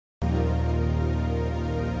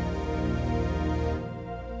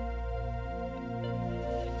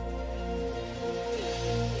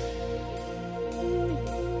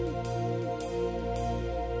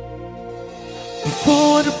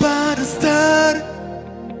battle started,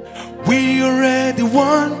 we already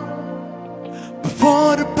won.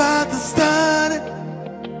 Before the battle started,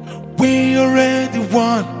 we already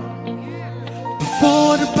won.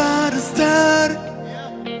 Before the battle started,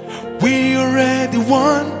 we already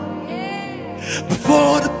won.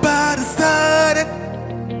 Before the battle started,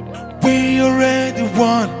 we already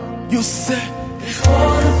won. You said,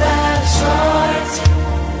 before the battle started,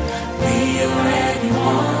 we already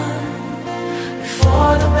won.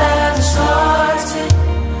 Before the battle started,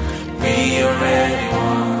 we already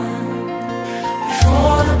won.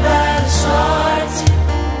 Before the battle started,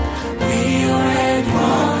 we already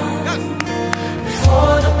won.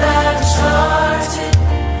 Before the battle started,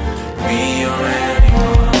 we already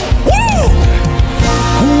won. woo!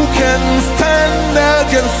 Who can stand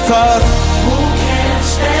against us? Who can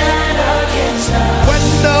stand against us? When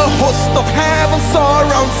the host of heaven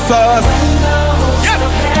surrounds us. When the host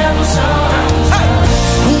of heaven surrounds us.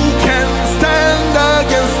 Who can stand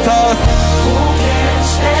against us? Who can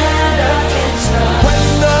stand against us? When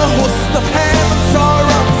the host of heaven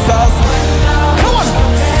surrounds us. Come on,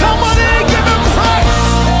 somebody give him praise.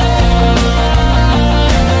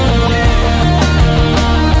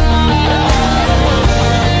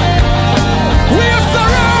 We are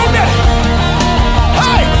surrounded.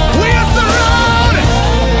 Hey, we are surrounded.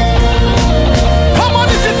 Come on,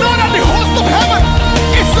 did you know that the host of heaven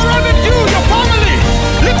is surrounding you, your family?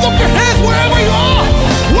 Lift up your hands wherever you are.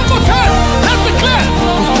 One more time, let's declare.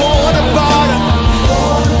 Before the battle,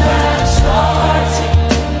 Before the battle started,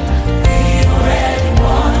 we already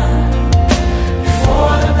won.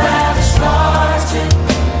 Before the battle started,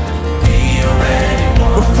 we already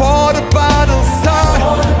won. before the battle started.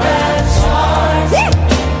 Before the battle started,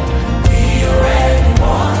 we already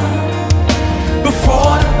won.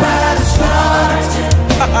 Before the battle started.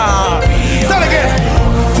 Say it again.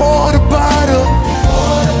 Before the battle.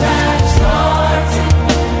 Before the battle started,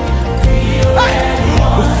 we already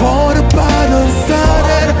won. Before the battle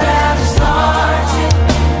started. Battle started,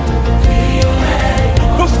 we already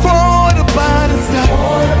won. Before the battle started.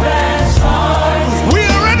 Before the battle started, We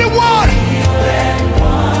already won. we already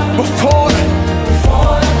won. Before the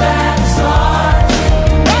Before the battle started,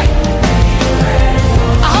 hey.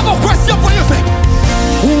 I have a question for you. Say,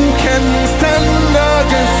 who can stand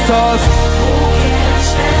against us? who can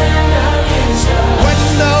stand against us? When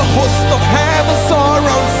the host of heaven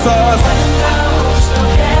surrounds us. The host of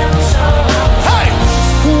heaven surrounds us. Hey,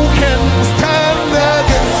 who can stand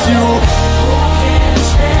against you? Who can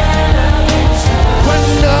stand against us? When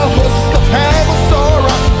the host of heaven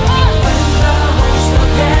surrounds. The host of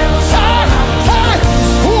heaven surrounds us. Hey,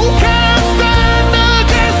 who can stand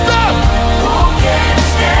against us? Who can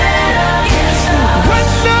stand against us? When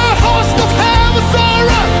the host of heaven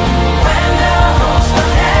surrounds. When the host of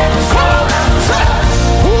heaven surrounds us.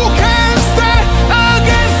 Who can stand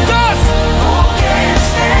against us? Who can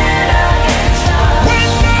stand against us? When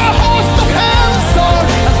the host of heaven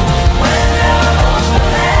surrounds. When the host of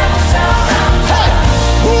heaven surrounds us. Hey,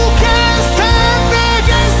 who can stand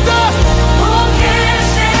against us? Who can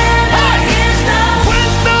stand against us? When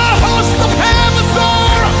the host of heaven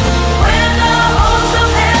surrounds. When the host of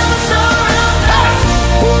heaven surrounds us.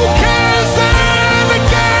 Who can stand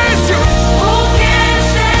against you? Who can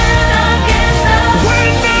stand against us? When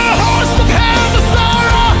the host of heaven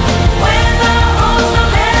surrounds. When the host of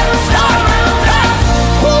heaven surrounds us.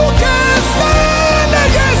 Who can stand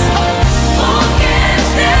against us? Who can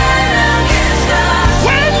stand against us?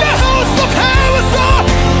 When the host of heaven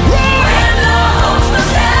surrounds. When the host of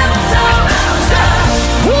heaven surrounds us.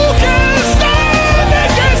 Who can stand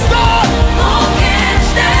against us? Who can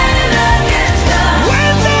stand against us?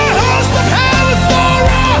 When the host of heaven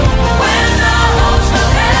surrounds. When the host of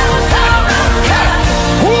heaven surrounds us.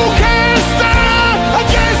 Who can stand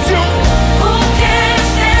against you? Who can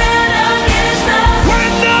stand against us?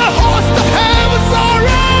 When the host of heaven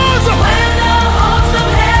surrounds. When the host of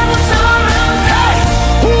heaven surrounds us.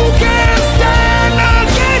 Who can stand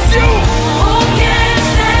against you? Who can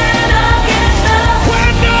stand against us?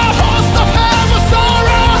 When the host of heaven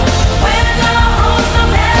surrounds. When the host of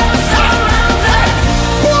heaven surrounds us.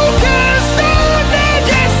 Who can stand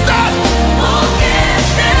against us? Who can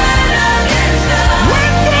stand against us?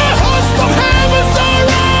 When the host of heaven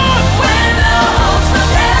surrounds. When the host of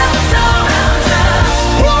heaven surrounds us.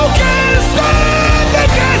 Who can stand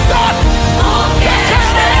against us? Who can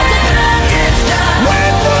stand against us?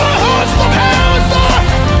 When the host of heaven surrounds.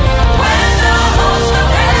 When the host of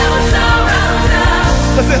heaven surrounds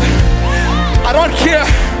us. Listen, I don't care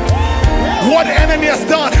what the enemy has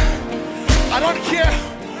done. I don't care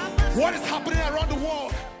what is happening around the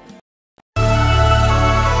world.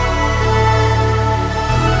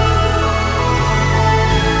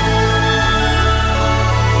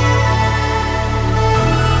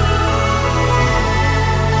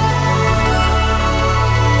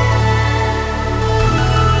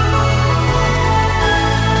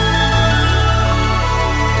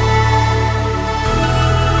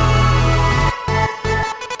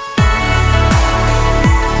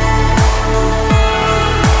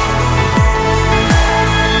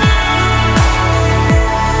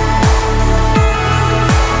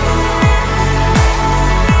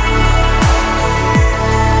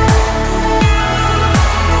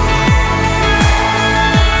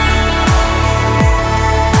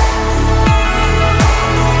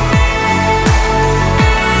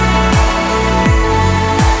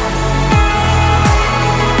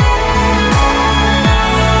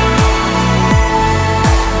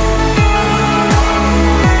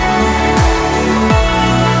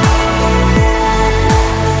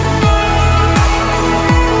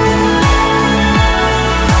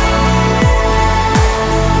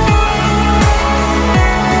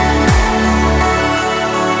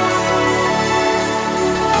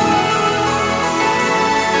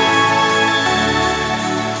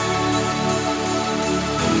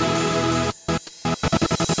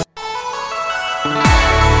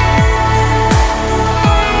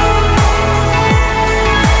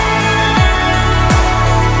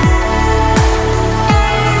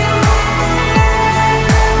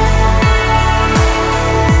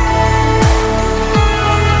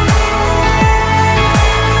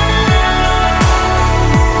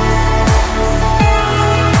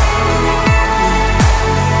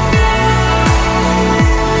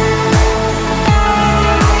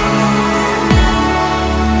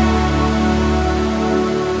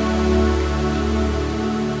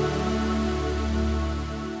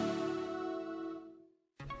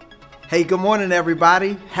 Hey, good morning,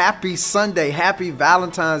 everybody. Happy Sunday, happy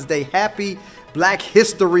Valentine's Day, happy Black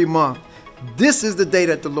History Month. This is the day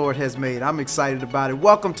that the Lord has made. I'm excited about it.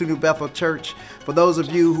 Welcome to New Bethel Church. For those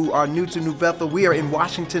of you who are new to New Bethel, we are in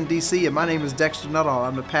Washington, D.C., and my name is Dexter Nutall.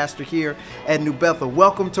 I'm the pastor here at New Bethel.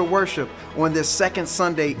 Welcome to worship on this second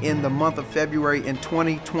Sunday in the month of February in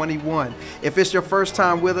 2021. If it's your first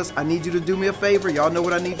time with us, I need you to do me a favor. Y'all know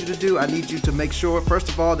what I need you to do. I need you to make sure, first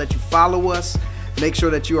of all, that you follow us. Make sure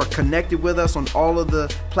that you are connected with us on all of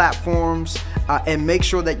the platforms, and make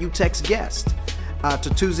sure that you text guest to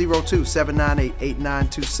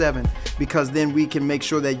 202-798-8927, because then we can make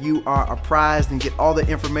sure that you are apprised and get all the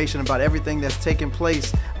information about everything that's taking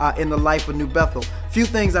place in the life of New Bethel. Few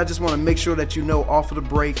things I just want to make sure that you know off of the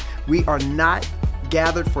break. We are not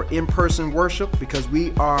gathered for in-person worship because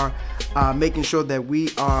we are making sure that we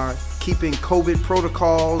are keeping COVID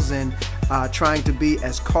protocols and trying to be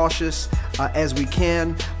as cautious as we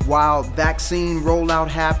can while vaccine rollout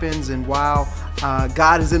happens and while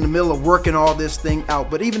God is in the middle of working all this thing out.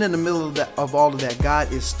 But even in the middle of all of that, God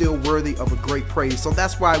is still worthy of a great praise. So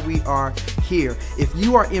that's why we are here. If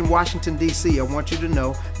you are in Washington, D.C., I want you to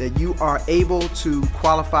know that you are able to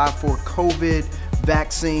qualify for COVID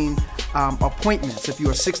vaccine appointments if you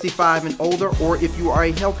are 65 and older, or if you are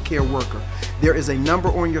a healthcare worker. There is a number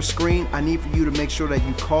on your screen. I need for you to make sure that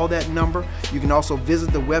you call that number. You can also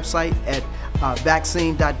visit the website at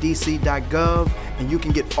vaccine.dc.gov, and you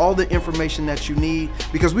can get all the information that you need,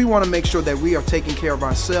 because we want to make sure that we are taking care of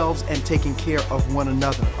ourselves and taking care of one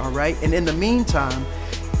another, all right? And in the meantime,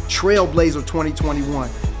 Trailblazer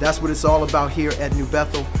 2021, that's what it's all about here at New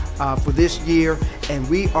Bethel for this year, and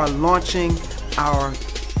we are launching our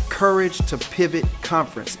Courage to Pivot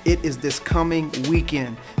Conference. It is this coming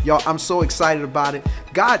weekend. Y'all, I'm so excited about it.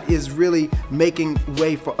 God is really making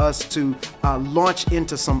way for us to launch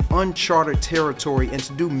into some uncharted territory and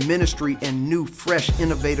to do ministry in new, fresh,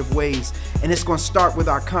 innovative ways. And it's going to start with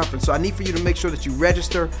our conference. So I need for you to make sure that you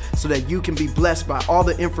register so that you can be blessed by all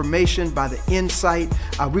the information, by the insight.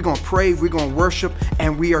 We're going to pray, we're going to worship,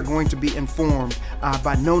 and we are going to be informed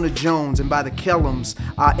by Nona Jones and by the Kellums,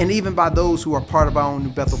 and even by those who are part of our own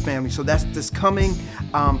New Bethel family. So that's this coming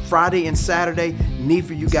Friday and Saturday. Need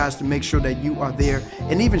for you guys to make sure that you are there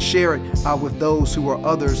and even share it with those who are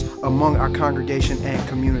others among our congregation and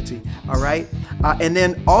community. All right. And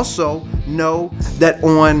then also know that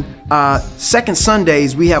on second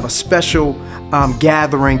Sundays, we have a special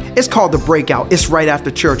gathering. It's called the Breakout. It's right after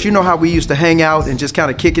church. You know how we used to hang out and just kind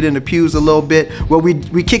of kick it in the pews a little bit? Well,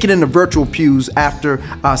 we kick it in the virtual pews after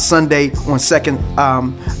Sunday on second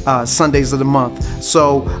Sundays of the month.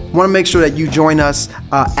 So want to make sure that you join us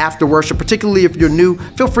after worship, particularly if you're new.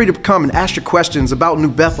 Feel free to come and ask your questions about New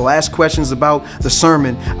Bethel, ask questions about the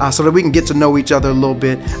sermon, so that we can get to know each other a little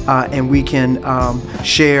bit and we can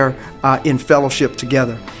share in fellowship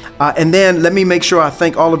together. And then let me make sure I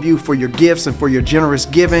thank all of you for your gifts and for your generous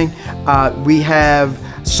giving. We have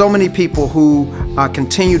so many people who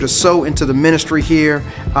continue to sow into the ministry here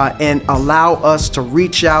and allow us to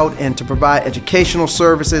reach out and to provide educational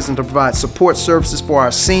services and to provide support services for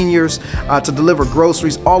our seniors, to deliver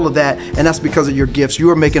groceries, all of that. And that's because of your gifts.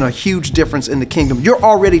 You are making a huge difference in the kingdom. You're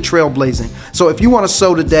already trailblazing. So if you want to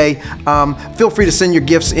sow today, feel free to send your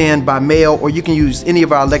gifts in by mail, or you can use any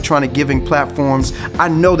of our electronic giving platforms. I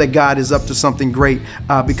know that God is up to something great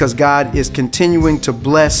because God is continuing to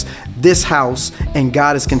bless this house, and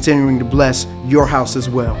God is continuing to bless your house as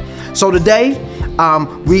well. So today,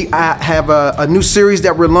 we have a new series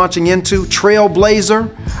that we're launching into, Trailblazer,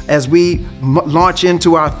 as we launch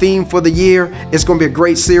into our theme for the year. It's going to be a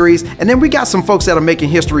great series. And then we got some folks that are making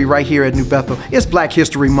history right here at New Bethel. It's Black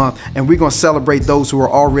History Month, and we're going to celebrate those who are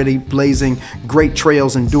already blazing great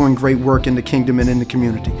trails and doing great work in the kingdom and in the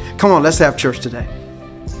community. Come on, let's have church today.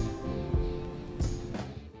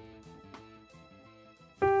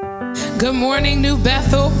 Good morning, New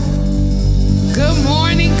Bethel. Good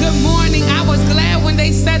morning, good morning. I was glad when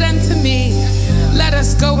they said unto me, let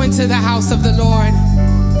us go into the house of the Lord.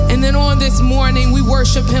 And then on this morning, we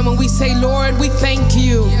worship him and we say, Lord, we thank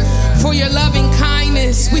you for your loving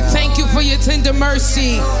kindness. We thank you for your tender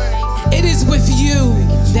mercy. It is with you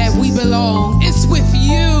that we belong. It's with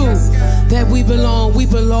you that we belong. We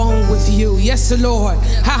belong with you. Yes, Lord.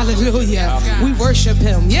 Hallelujah. We worship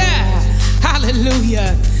him. Yeah.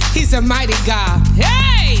 Hallelujah. He's a mighty God.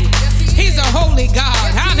 Hey! He's a holy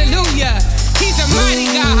God. Hallelujah. He's a mighty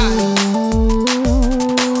God.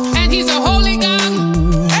 And he's a holy God.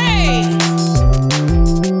 Hey!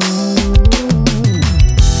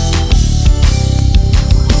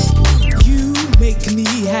 You make me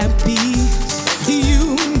happy.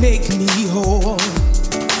 You make me whole.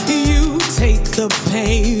 You take the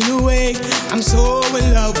pain away.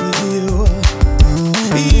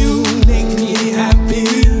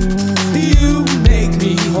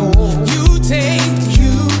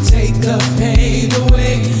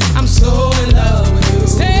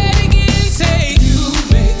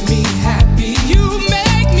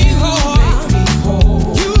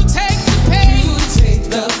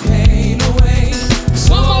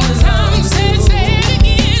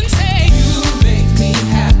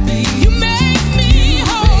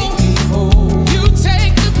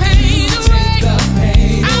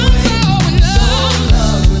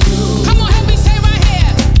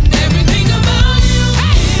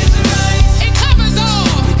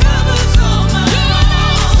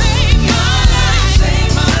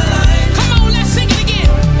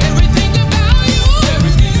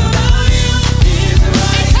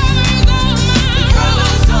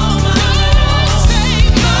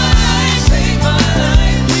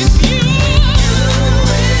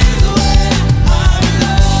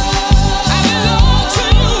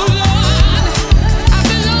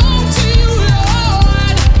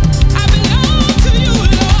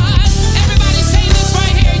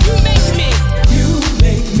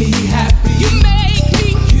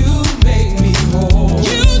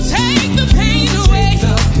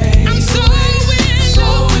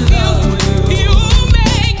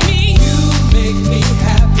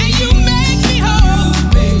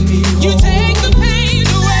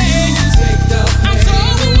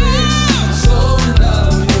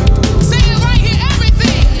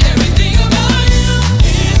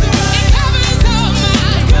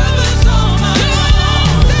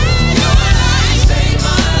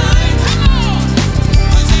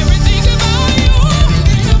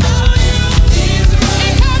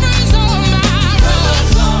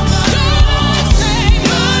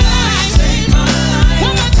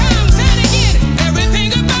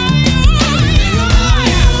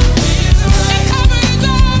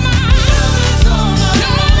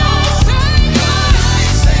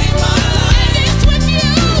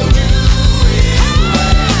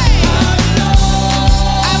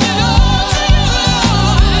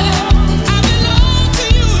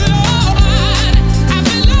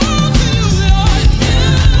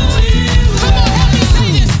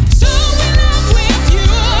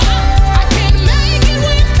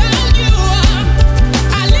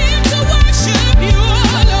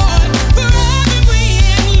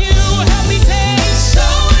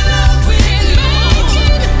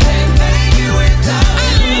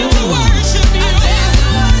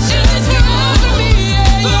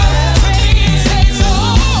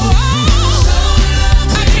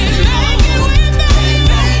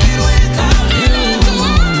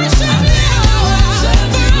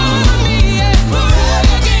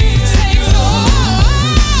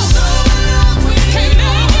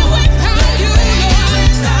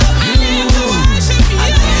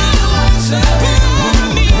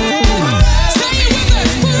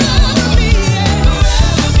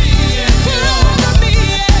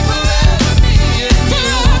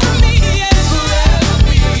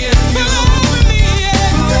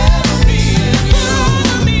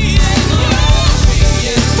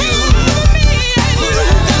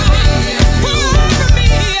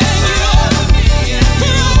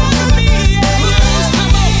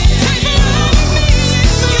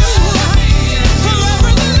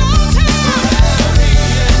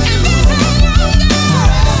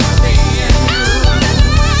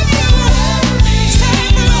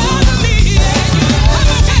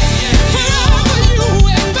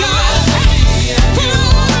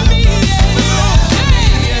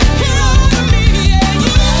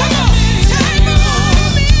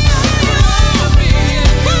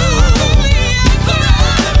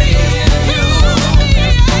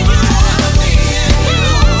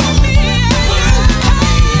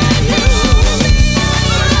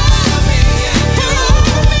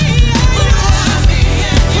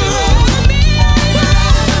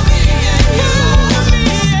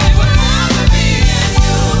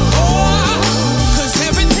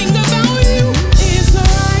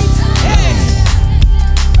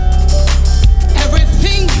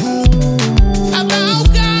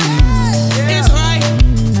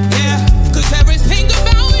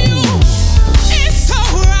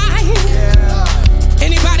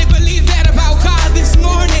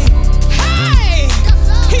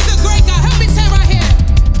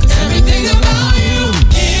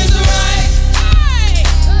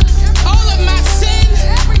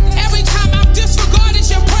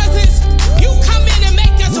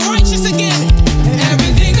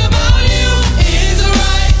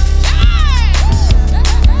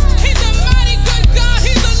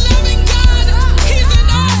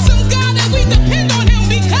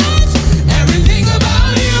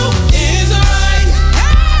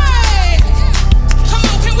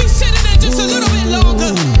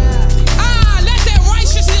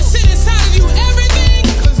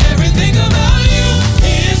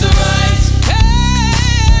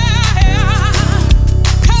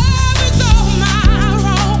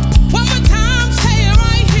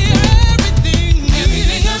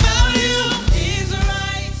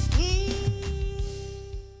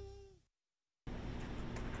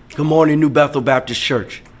 Good morning, New Bethel Baptist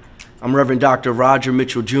Church. I'm Reverend Dr. Roger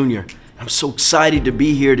Mitchell Jr. I'm so excited to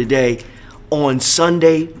be here today on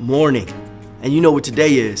Sunday morning. And you know what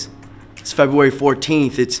today is. It's February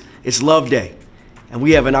 14th. It's Love Day. And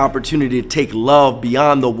we have an opportunity to take love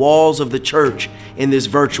beyond the walls of the church in this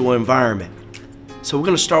virtual environment. So we're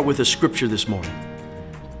going to start with a scripture this morning.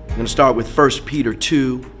 I'm going to start with 1 Peter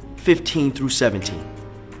 2, 15 through 17.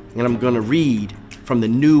 And I'm going to read from the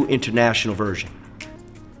New International Version.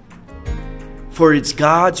 For it's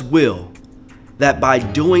God's will that by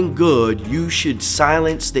doing good you should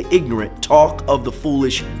silence the ignorant talk of the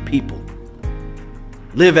foolish people.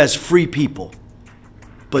 Live as free people,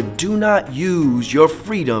 but do not use your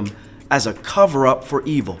freedom as a cover-up for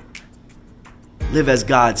evil. Live as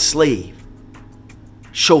God's slave.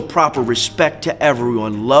 Show proper respect to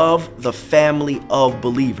everyone. Love the family of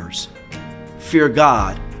believers. Fear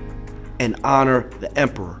God and honor the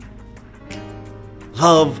emperor.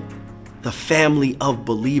 Love the family of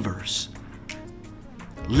believers.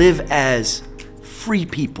 Live as free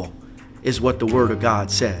people is what the Word of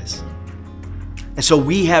God says. And so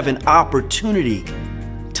we have an opportunity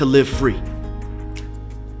to live free.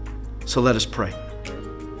 So let us pray.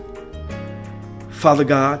 Father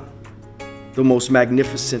God, the most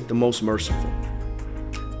magnificent, the most merciful,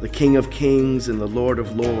 the King of Kings and the Lord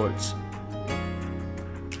of Lords,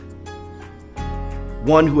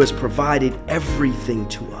 one who has provided everything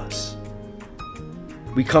to us.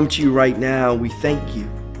 We come to you right now. We thank you.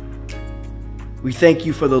 We thank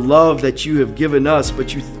you for the love that you have given us,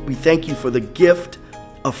 but we thank you for the gift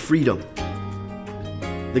of freedom,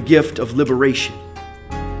 the gift of liberation.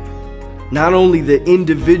 Not only the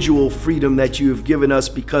individual freedom that you have given us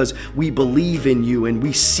because we believe in you and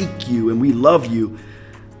we seek you and we love you,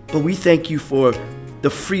 but we thank you for the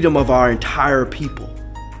freedom of our entire people.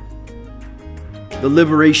 The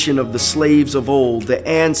liberation of the slaves of old, the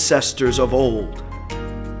ancestors of old,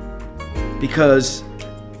 because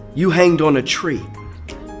you hanged on a tree,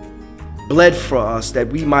 bled for us that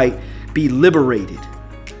we might be liberated.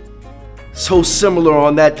 So similar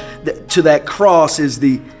on to that cross is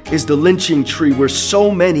the lynching tree where so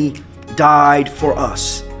many died for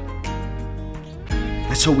us.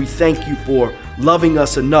 And so we thank you for loving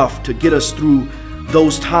us enough to get us through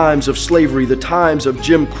those times of slavery, the times of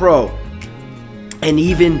Jim Crow, and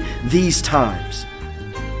even these times.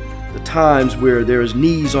 Times where there's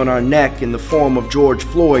knees on our neck in the form of George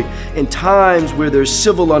Floyd, and times where there's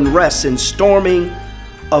civil unrest and storming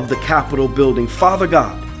of the Capitol building. Father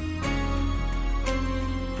God,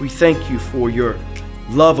 we thank you for your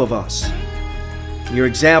love of us, your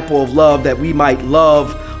example of love that we might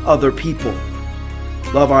love other people,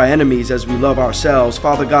 love our enemies as we love ourselves.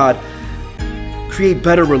 Father God, create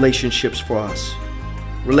better relationships for us,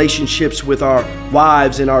 relationships with our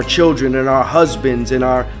wives and our children and our husbands and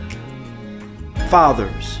our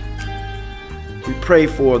fathers. We pray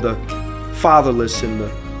for the fatherless and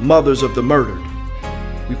the mothers of the murdered.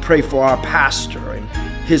 We pray for our pastor and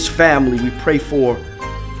his family. We pray for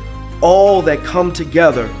all that come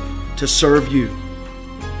together to serve you.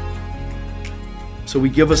 So we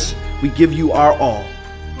give you our all.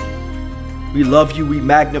 We love you, we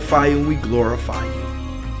magnify you, and we glorify you.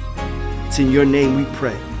 It's in your name we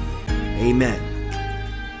pray. Amen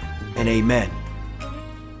and amen.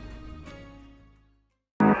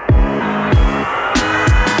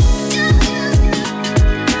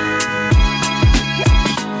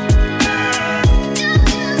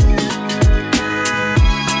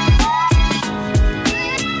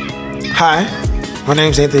 Hi, my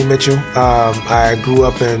name's Anthony Mitchell. I grew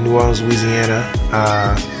up in New Orleans, Louisiana,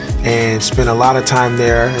 and spent a lot of time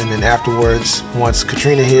there. And then afterwards, once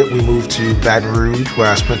Katrina hit, we moved to Baton Rouge, where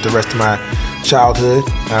I spent the rest of my childhood.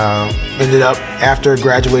 Ended up, after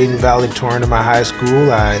graduating valedictorian in my high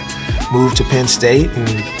school, I moved to Penn State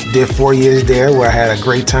and did 4 years there, where I had a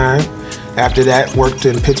great time. After that, worked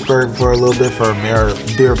in Pittsburgh for a little bit for Mayor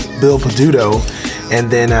Bill Peduto,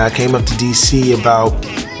 and then came up to DC about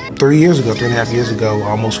 3.5 years ago,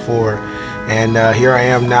 almost 4. And here I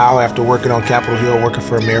am now after working on Capitol Hill, working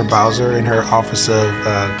for Mayor Bowser in her Office of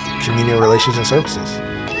Community Relations and Services.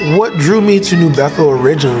 What drew me to New Bethel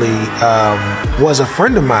originally was a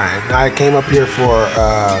friend of mine. I came up here for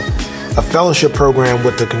a fellowship program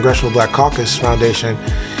with the Congressional Black Caucus Foundation.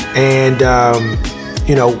 And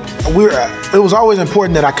you know, it was always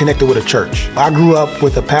important that I connected with a church. I grew up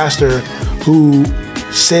with a pastor who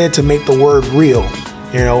said to make the word real.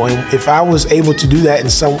 You know, and if I was able to do that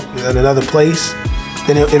in another place,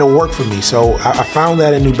 then it'll work for me. So I found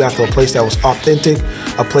that in New Bethel, a place that was authentic,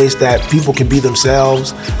 a place that people can be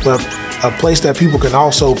themselves, but a place that people can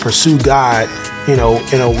also pursue God, you know,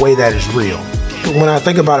 in a way that is real. when I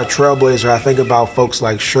think about a trailblazer, I think about folks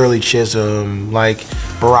like Shirley Chisholm, like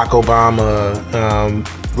Barack Obama,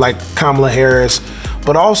 like Kamala Harris,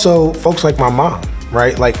 but also folks like my mom,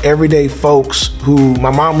 right? Like everyday folks who,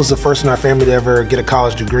 my mom was the first in our family to ever get a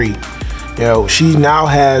college degree. You know, she now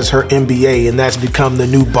has her MBA, and that's become the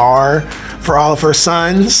new bar for all of her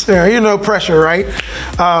sons. You know, pressure, right?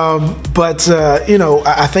 You know,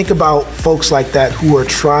 I think about folks like that who are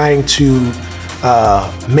trying to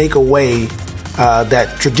make a way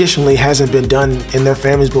that traditionally hasn't been done in their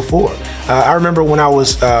families before. I remember when I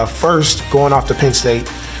was first going off to Penn State,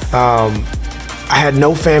 I had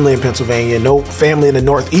no family in Pennsylvania, no family in the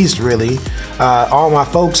Northeast really. All my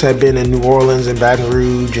folks had been in New Orleans and Baton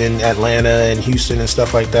Rouge and Atlanta and Houston and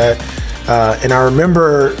stuff like that. And I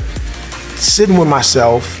remember sitting with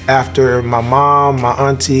myself after my mom, my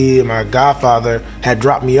auntie, and my godfather had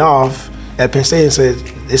dropped me off at Penn State and said,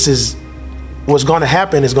 this is what's going to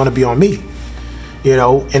happen is going to be on me. You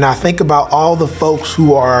know, and I think about all the folks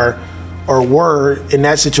who are or were in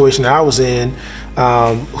that situation that I was in,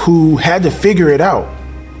 who had to figure it out,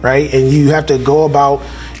 right? And you have to go about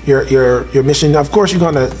your mission. Of course,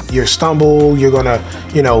 you're stumble, you're gonna,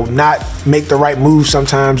 you know, not make the right move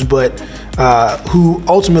sometimes, but who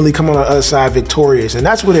ultimately come on the other side victorious. And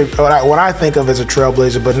that's what I think of as a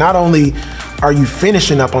trailblazer. But not only are you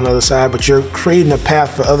finishing up on the other side, but you're creating a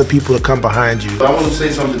path for other people to come behind you. I want to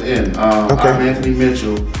say something in. Okay. I'm Anthony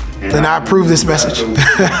Mitchell. And I approve this message.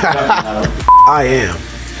 I am.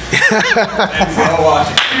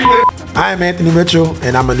 I am Anthony Mitchell,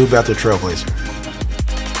 and I'm a New Bethel Trailblazer.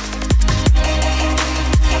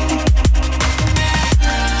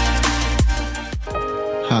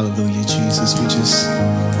 Hallelujah, Jesus. We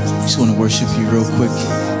just want to worship you real quick.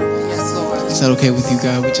 Yes, Lord. Is that okay with you,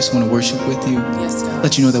 God? We just want to worship with you. Yes, God.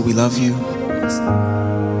 Let you know that we love you. Yes, Lord.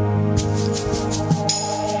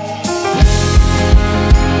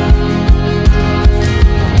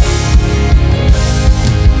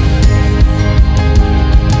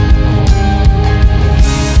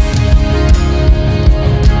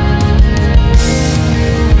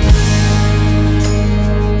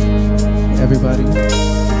 Everybody.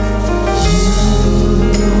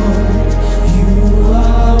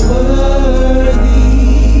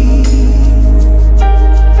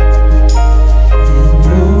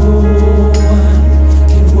 No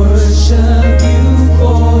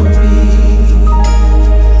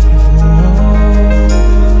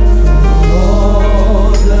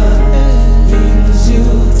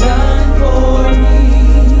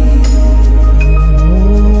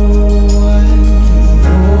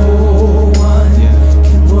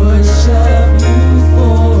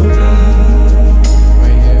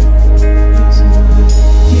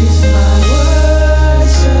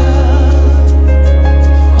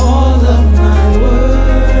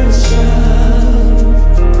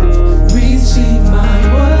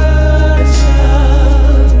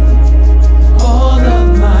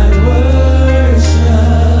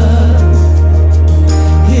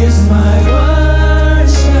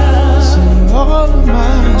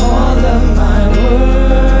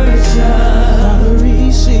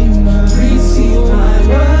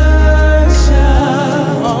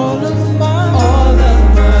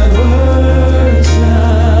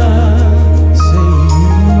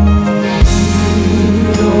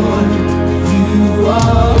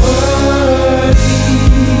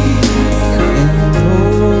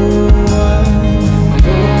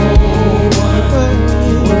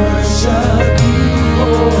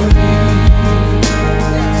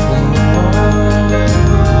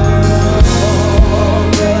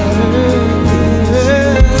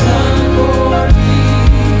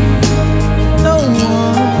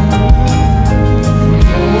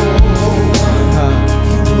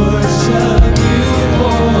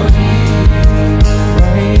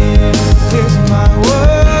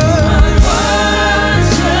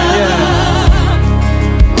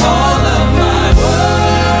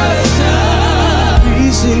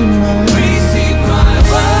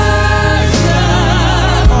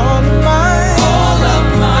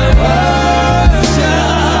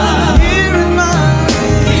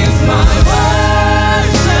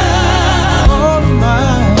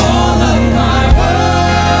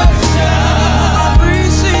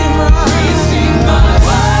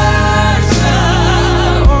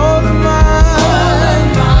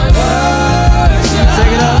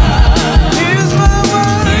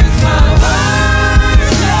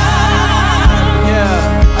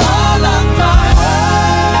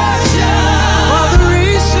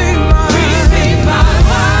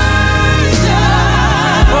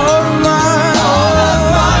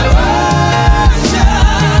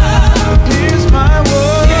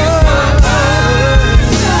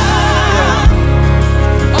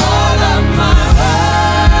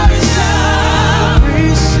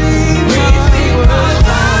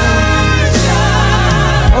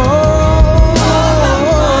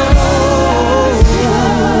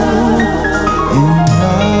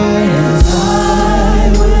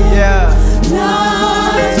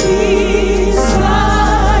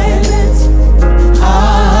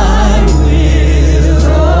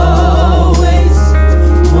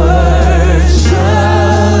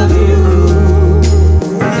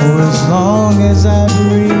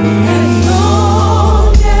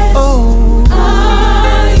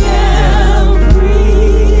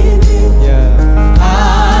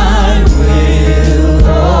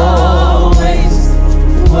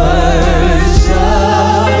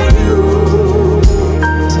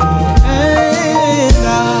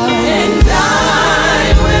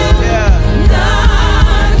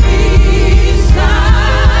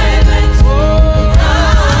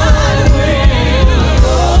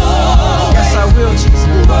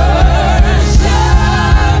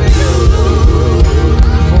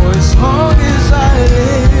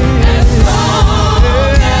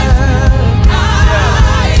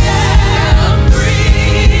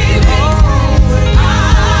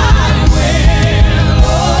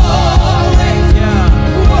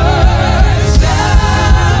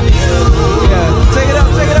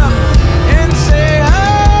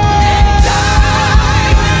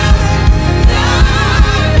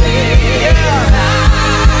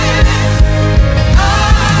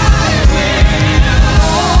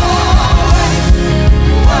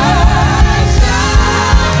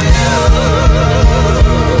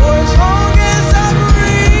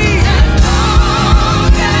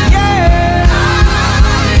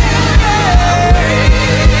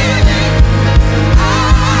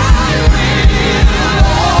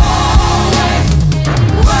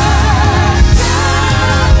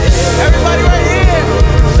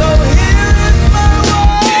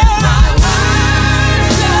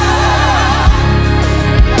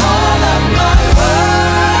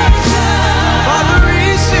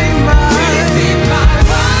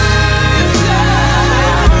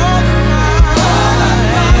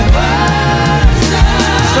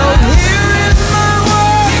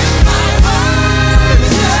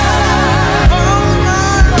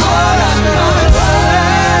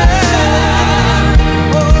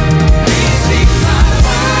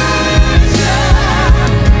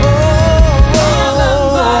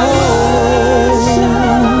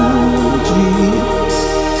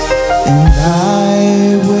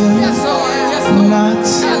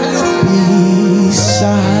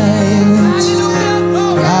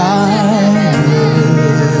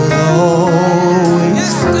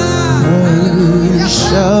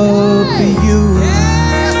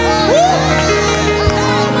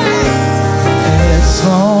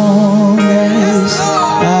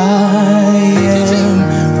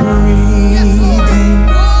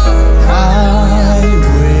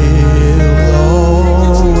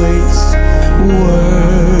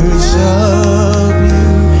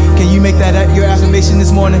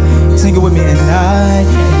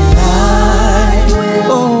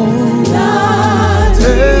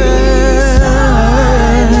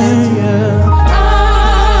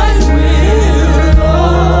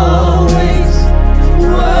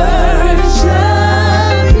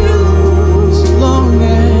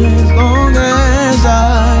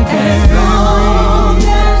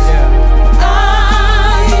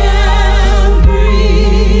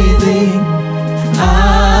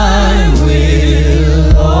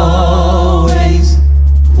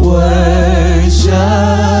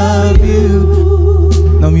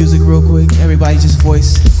No music, real quick. Everybody just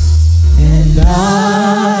voice. And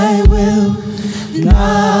I will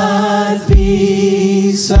not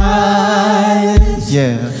be silent.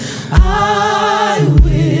 Yeah. I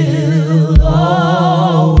will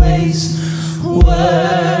always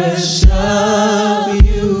worship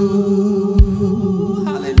you.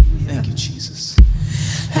 Hallelujah. Thank you, Jesus.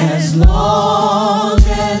 As long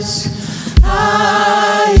as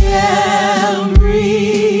I am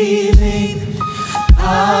breathing,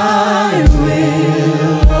 I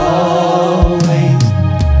will always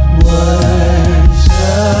worship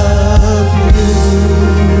you.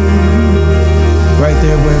 Right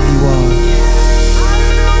there, wherever you are.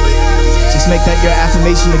 Just make that your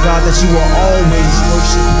affirmation to God that you will always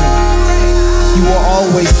worship Him. You will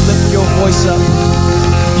always lift your voice up.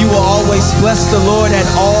 You will always bless the Lord at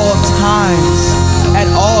all times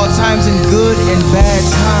in good and bad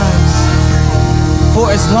times. For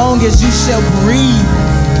as long as you shall breathe,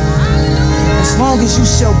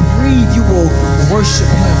 you will worship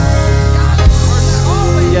Him.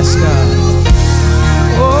 Yes, God.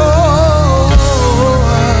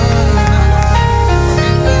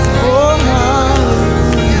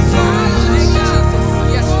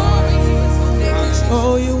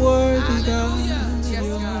 Oh, you're worthy, God.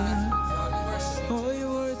 Oh, you're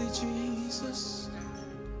worthy, Jesus.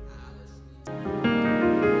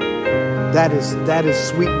 That is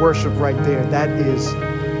sweet worship right there. That is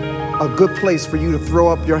a good place for you to throw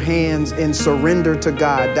up your hands and surrender to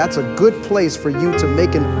God. That's a good place for you to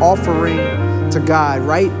make an offering to God,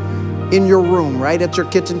 right in your room, right at your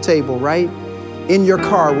kitchen table, right in your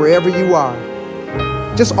car, wherever you are.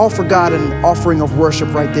 Just offer God an offering of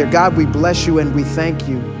worship right there. God, we bless you and we thank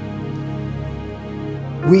you.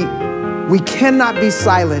 We cannot be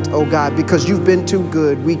silent, oh God, because you've been too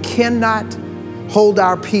good. We cannot hold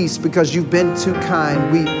our peace because you've been too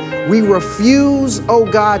kind. We refuse, oh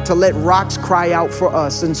God, to let rocks cry out for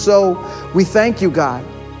us. And so we thank you, God,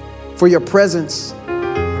 for your presence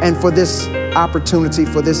and for this opportunity,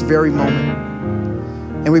 for this very moment.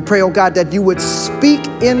 And we pray, oh God, that you would speak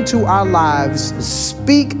into our lives.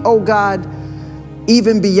 Speak, oh God,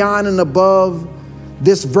 even beyond and above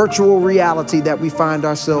this virtual reality that we find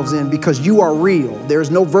ourselves in, because you are real. There is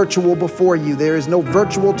no virtual before you. There is no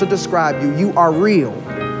virtual to describe you. You are real.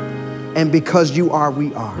 And because you are,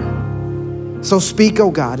 we are. So speak, oh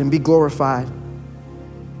God, and be glorified.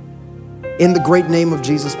 In the great name of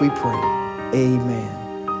Jesus we pray. Amen.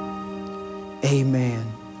 Amen.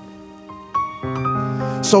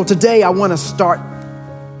 So today I want to start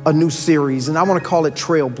a new series, and I want to call it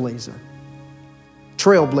Trailblazer.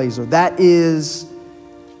 Trailblazer. That is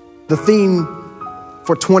the theme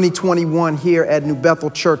for 2021 here at New Bethel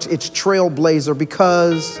Church. It's Trailblazer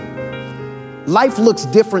because life looks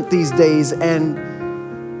different these days, and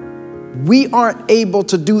we aren't able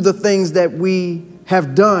to do the things that we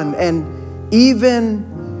have done. And even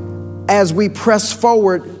as we press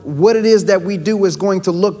forward, what it is that we do is going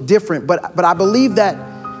to look different. But I believe that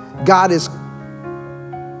God is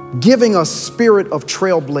giving a spirit of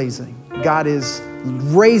trailblazing. God is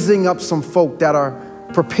raising up some folk that are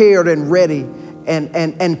prepared and ready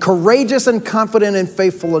and courageous and confident and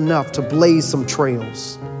faithful enough to blaze some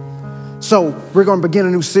trails. So we're going to begin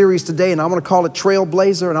a new series today, and I'm going to call it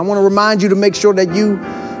Trailblazer. And I want to remind you to make sure that you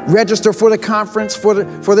register for the conference for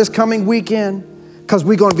this coming weekend, because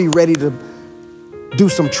we're going to be ready to do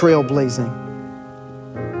some trailblazing.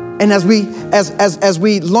 And as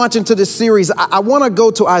we launch into this series, I want to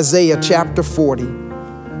go to Isaiah chapter 40.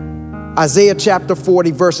 Isaiah chapter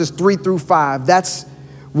 40, verses 3 through 5. That's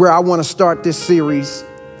where I want to start this series.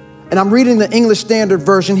 And I'm reading the English Standard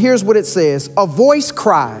Version. Here's what it says. A voice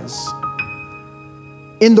cries,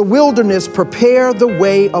 "In the wilderness, prepare the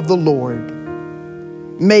way of the Lord.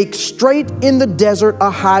 Make straight in the desert a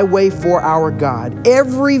highway for our God.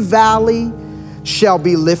 Every valley shall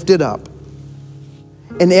be lifted up,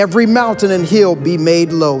 and every mountain and hill be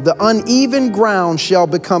made low. The uneven ground shall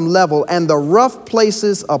become level, and the rough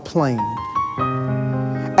places a plain.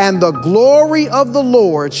 And the glory of the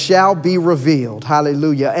Lord shall be revealed."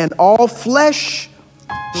 Hallelujah. "And all flesh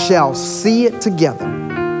shall see it together.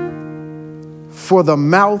 For the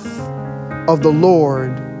mouth of the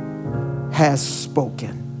Lord has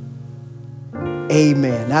spoken."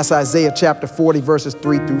 Amen. That's Isaiah chapter 40, verses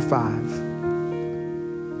 3 through 5.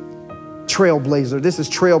 Trailblazer. This is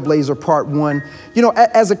Trailblazer part 1. You know,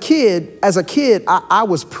 as a kid, I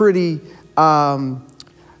was pretty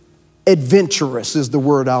adventurous is the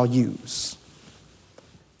word I'll use.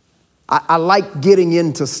 I like getting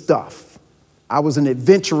into stuff. I was an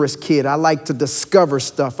adventurous kid. I like to discover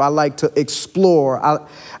stuff. I like to explore.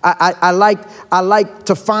 I like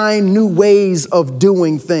to find new ways of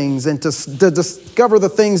doing things and to discover the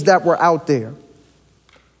things that were out there.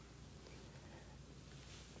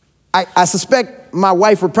 I suspect my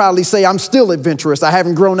wife would probably say I'm still adventurous. I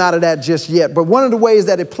haven't grown out of that just yet. But one of the ways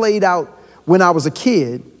that it played out when I was a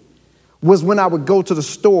kid was when I would go to the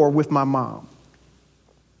store with my mom.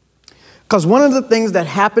 Because one of the things that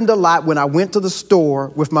happened a lot when I went to the store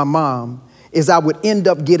with my mom is I would end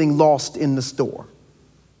up getting lost in the store.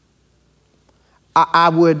 I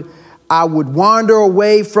would wander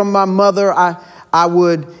away from my mother. I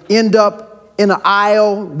would end up in an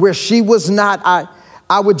aisle where she was not.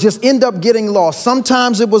 I would just end up getting lost.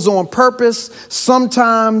 Sometimes it was on purpose.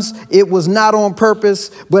 Sometimes it was not on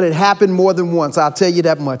purpose, but it happened more than once. I'll tell you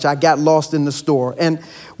that much. I got lost in the store. And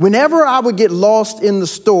whenever I would get lost in the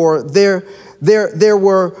store, there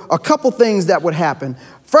were a couple things that would happen.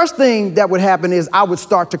 First thing that would happen is I would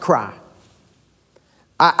start to cry.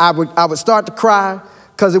 I would start to cry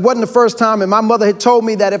because it wasn't the first time, and my mother had told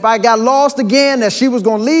me that if I got lost again, that she was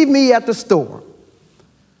going to leave me at the store.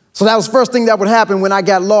 So that was the first thing that would happen when I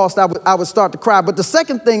got lost. I would start to cry. But the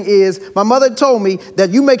second thing is my mother told me that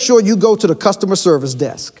you make sure you go to the customer service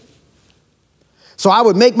desk. So I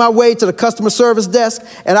would make my way to the customer service desk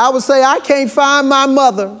and I would say, I can't find my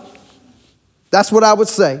mother. That's what I would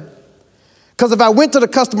say. Because if I went to the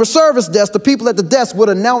customer service desk, the people at the desk would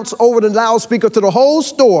announce over the loudspeaker to the whole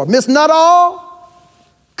store, Miss Nutall,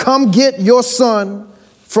 come get your son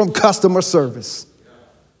from customer service.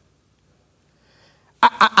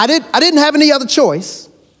 I didn't have any other choice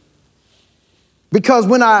because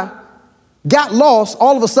when I got lost,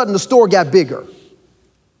 all of a sudden the store got bigger.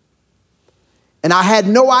 And I had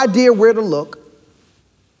no idea where to look.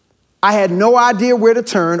 I had no idea where to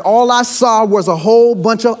turn. All I saw was a whole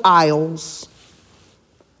bunch of aisles.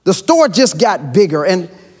 The store just got bigger and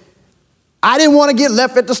I didn't want to get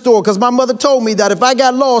left at the store because my mother told me that if I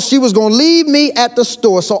got lost, she was going to leave me at the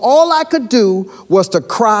store. So all I could do was to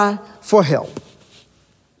cry for help.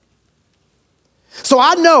 So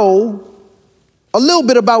I know a little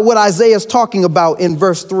bit about what Isaiah is talking about in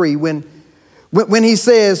verse 3 when he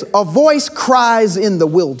says, a voice cries in the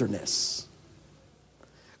wilderness.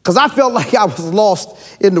 Because I felt like I was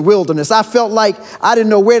lost in the wilderness. I felt like I didn't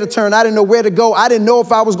know where to turn. I didn't know where to go. I didn't know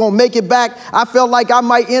if I was going to make it back. I felt like I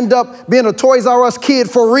might end up being a Toys R Us kid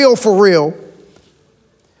for real, for real.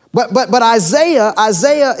 But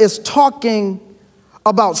Isaiah is talking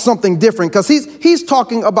about something different because he's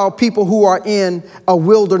talking about people who are in a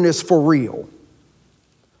wilderness for real.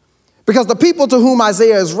 Because the people to whom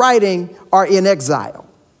Isaiah is writing are in exile.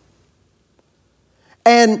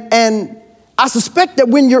 And I suspect that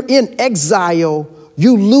when you're in exile,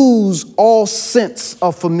 you lose all sense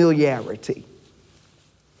of familiarity.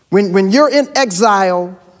 When you're in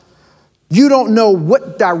exile, you don't know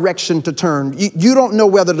what direction to turn. You don't know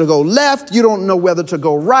whether to go left. You don't know whether to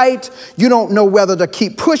go right. You don't know whether to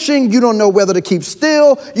keep pushing. You don't know whether to keep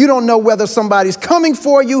still. You don't know whether somebody's coming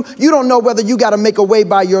for you. You don't know whether you got to make a way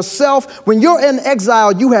by yourself. When you're in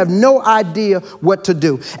exile, you have no idea what to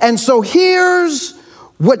do. And so here's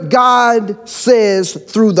what God says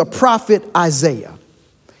through the prophet Isaiah.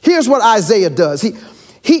 Here's what Isaiah does.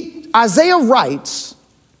 Isaiah writes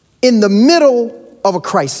in the middle of a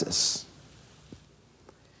crisis.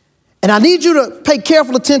 And I need you to pay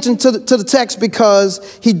careful attention to the text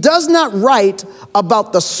because he does not write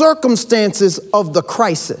about the circumstances of the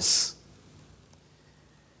crisis.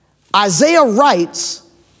 Isaiah writes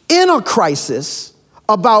in a crisis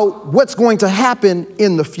about what's going to happen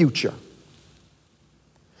in the future.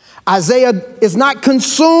 Isaiah is not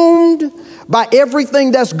consumed by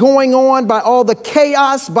everything that's going on, by all the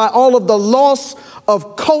chaos, by all of the loss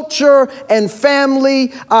of culture and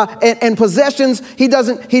family and possessions. He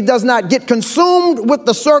does not get consumed with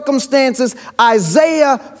the circumstances.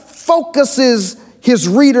 Isaiah focuses his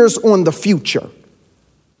readers on the future.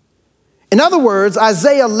 In other words,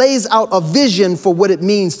 Isaiah lays out a vision for what it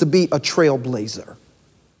means to be a trailblazer.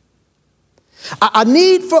 I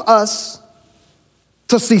need for us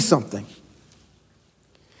to see something.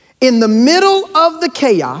 In the middle of the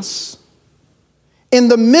chaos, in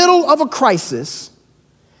the middle of a crisis,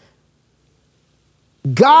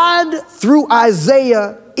 God, through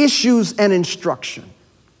Isaiah, issues an instruction.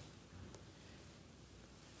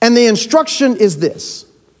 And the instruction is this: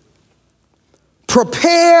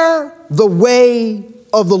 prepare the way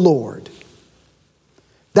of the Lord.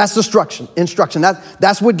 That's the instruction.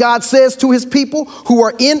 That's what God says to his people who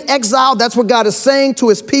are in exile. That's what God is saying to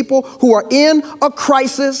his people who are in a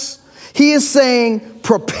crisis. He is saying,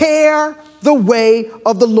 prepare the way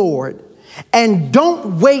of the Lord. and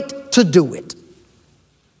don't wait to do it.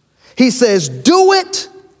 He says, do it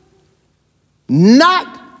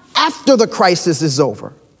not after the crisis is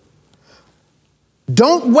over.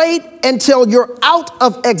 Don't wait until you're out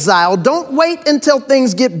of exile. Don't wait until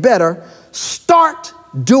things get better. Start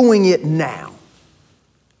doing it now.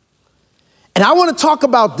 And I want to talk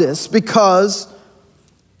about this because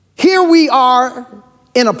here we are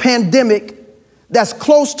in a pandemic that's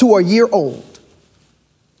close to a year old.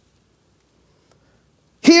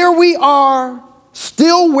 Here we are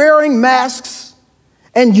still wearing masks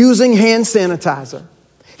and using hand sanitizer.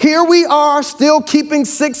 Here we are still keeping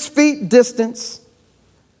 6 feet distance.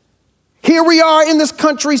 Here we are in this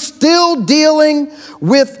country still dealing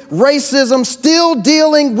with racism, still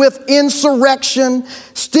dealing with insurrection,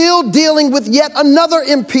 still dealing with yet another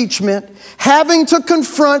impeachment, having to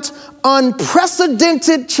confront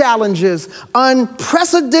unprecedented challenges,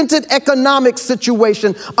 unprecedented economic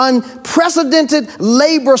situation, unprecedented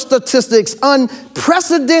labor statistics,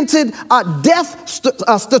 unprecedented death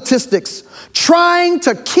statistics, trying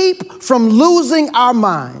to keep from losing our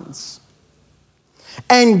minds.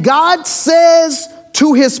 And God says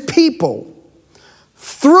to his people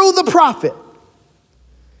through the prophet,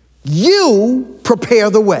 you prepare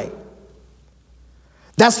the way.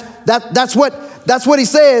 That's what he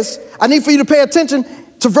says. I need for you to pay attention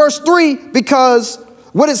to verse 3 because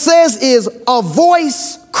what it says is a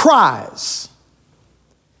voice cries.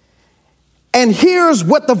 And here's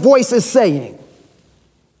what the voice is saying.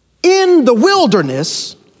 In the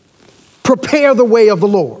wilderness, prepare the way of the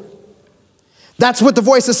Lord. That's what the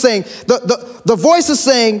voice is saying. The voice is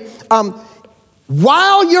saying,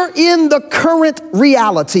 while you're in the current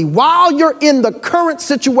reality, while you're in the current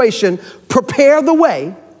situation, prepare the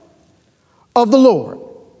way of the Lord.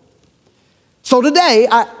 So today,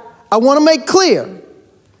 I want to make clear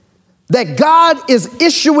that God is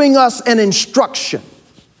issuing us an instruction.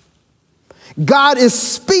 God is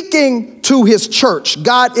speaking to his church.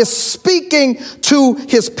 God is speaking to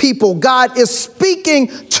his people. God is speaking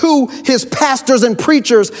to his pastors and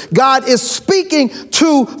preachers. God is speaking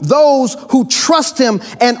to those who trust him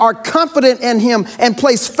and are confident in him and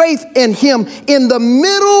place faith in him. In the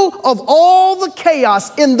middle of all the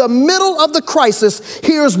chaos, in the middle of the crisis,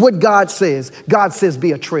 here's what God says. God says,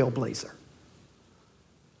 be a trailblazer.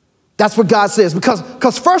 That's what God says,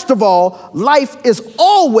 because first of all, life is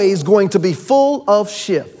always going to be full of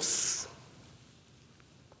shifts.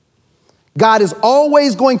 Life is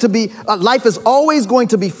always going to be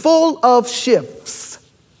full of shifts.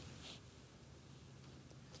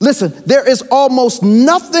 Listen, there is almost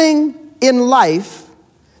nothing in life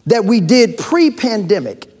that we did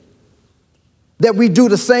pre-pandemic that we do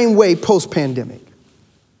the same way post-pandemic.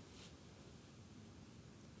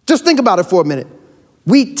 Just think about it for a minute.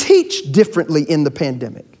 We teach differently in the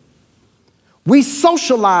pandemic. We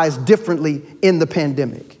socialize differently in the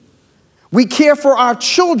pandemic. We care for our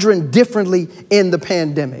children differently in the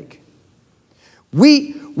pandemic.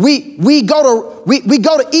 We go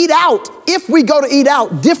to eat out, if we go to eat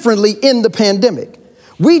out differently in the pandemic.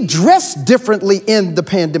 We dress differently in the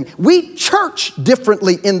pandemic. We church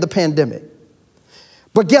differently in the pandemic.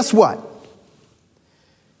 But guess what?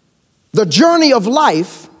 The journey of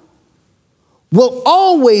life will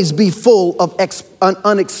always be full of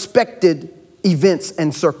unexpected events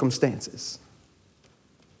and circumstances.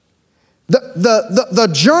 The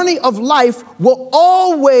journey of life will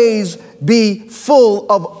always be full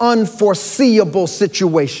of unforeseeable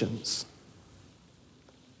situations.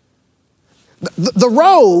 The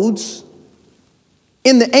roads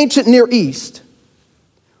in the ancient Near East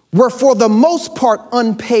were for the most part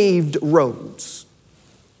unpaved roads.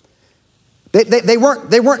 They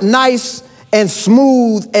weren't nice and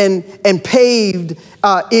smooth and paved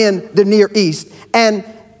in the Near East. And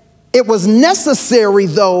it was necessary,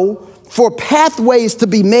 though, for pathways to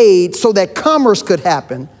be made so that commerce could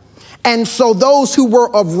happen. And so those who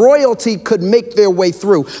were of royalty could make their way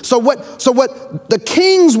through. So what the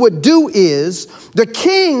kings would do is the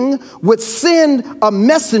king would send a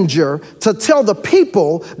messenger to tell the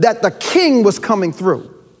people that the king was coming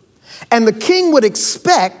through. And the king would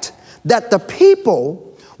expect that the people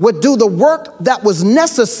would do the work that was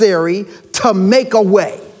necessary to make a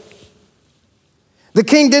way. The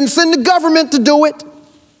king didn't send the government to do it.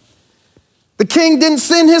 The king didn't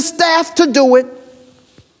send his staff to do it.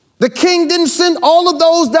 The king didn't send all of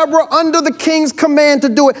those that were under the king's command to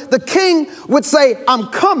do it. The king would say, I'm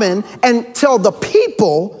coming, and tell the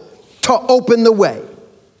people to open the way.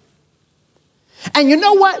 And you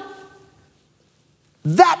know what?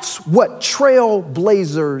 That's what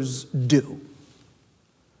trailblazers do.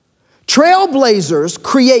 Trailblazers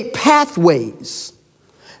create pathways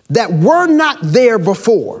that were not there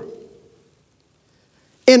before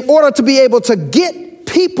in order to be able to get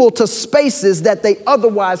people to spaces that they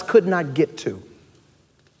otherwise could not get to.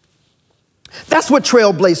 That's what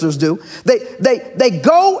trailblazers do. They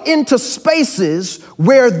go into spaces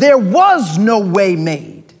where there was no way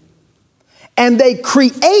made, and they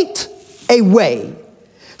create a way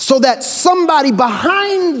so that somebody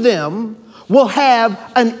behind them will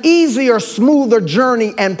have an easier, smoother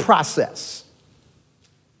journey and process.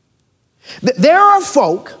 There are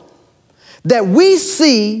folk that we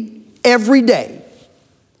see every day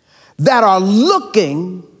that are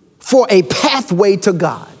looking for a pathway to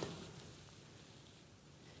God.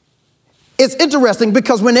 It's interesting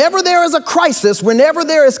because whenever there is a crisis, whenever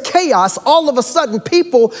there is chaos, all of a sudden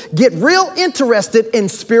people get real interested in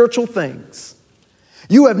spiritual things.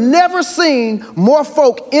 You have never seen more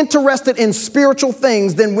folk interested in spiritual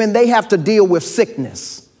things than when they have to deal with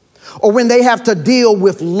sickness, or when they have to deal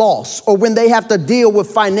with loss, or when they have to deal with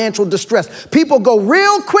financial distress. People go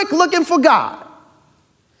real quick looking for God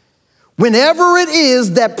whenever it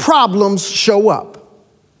is that problems show up.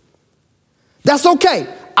 That's okay.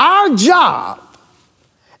 Our job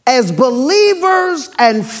as believers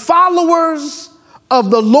and followers of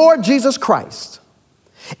the Lord Jesus Christ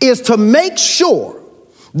is to make sure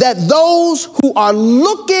that those who are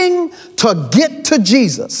looking to get to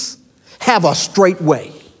Jesus have a straight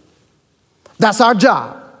way. That's our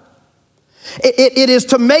job. It is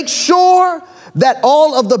to make sure that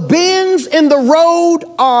all of the bends in the road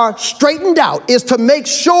are straightened out, is to make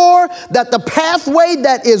sure that the pathway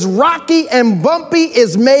that is rocky and bumpy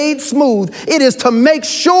is made smooth. It is to make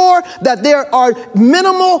sure that there are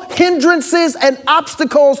minimal hindrances and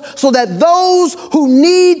obstacles so that those who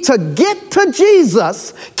need to get to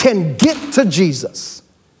Jesus can get to Jesus.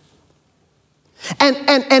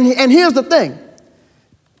 And here's the thing.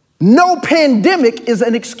 No pandemic is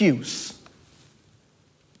an excuse.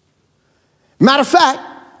 Matter of fact,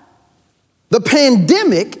 the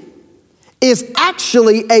pandemic is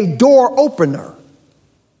actually a door opener.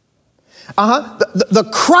 The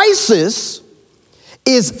crisis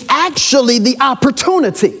is actually the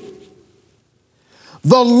opportunity.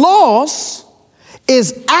 The loss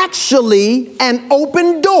is actually an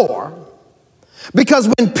open door. Because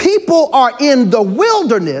when people are in the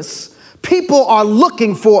wilderness, people are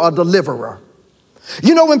looking for a deliverer.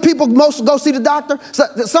 You know, when people most go see the doctor,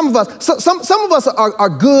 some of us are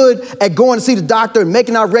good at going to see the doctor and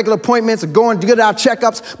making our regular appointments and going to get our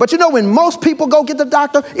checkups. But you know, when most people go get the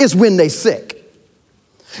doctor is when they sick.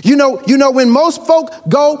 You know, when most folk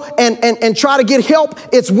go and try to get help,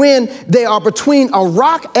 it's when they are between a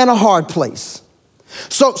rock and a hard place.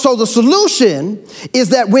 So the solution is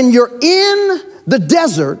that when you're in the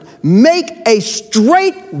desert, make a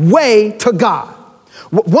straight way to God.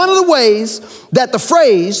 One of the ways that the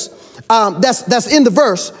phrase that's in the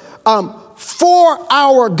verse, for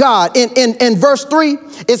our God, in verse 3,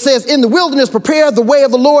 it says, in the wilderness, prepare the way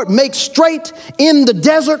of the Lord, make straight in the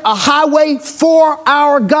desert a highway for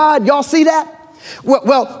our God. Y'all see that?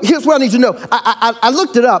 Well, here's what I need you to know. I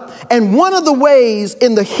looked it up, and one of the ways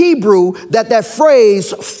in the Hebrew that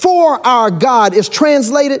phrase for our God is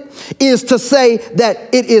translated is to say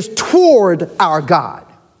that it is toward our God.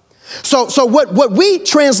 So what we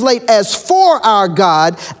translate as for our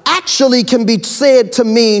God actually can be said to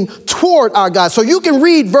mean toward our God. So you can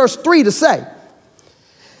read verse 3 to say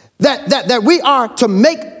that we are to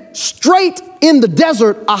make straight in the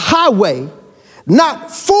desert a highway, not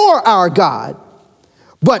for our God,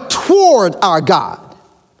 but toward our God.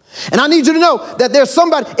 And I need you to know that there's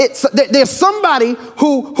somebody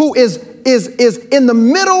who is in the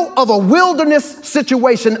middle of a wilderness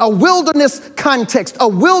situation, a wilderness context, a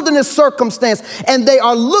wilderness circumstance, and they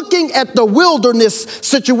are looking at the wilderness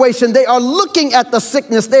situation. They are looking at the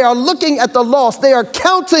sickness. They are looking at the loss. They are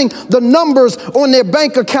counting the numbers on their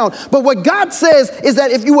bank account. But what God says is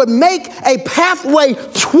that if you would make a pathway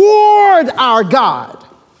toward our God,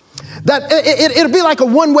 that it'll be like a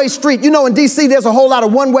one-way street. You know, in D.C., there's a whole lot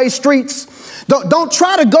of one-way streets. Don't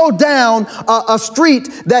try to go down a street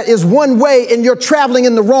that is one way and you're traveling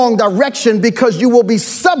in the wrong direction, because you will be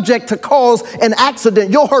subject to cause an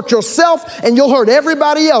accident. You'll hurt yourself and you'll hurt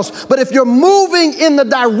everybody else. But if you're moving in the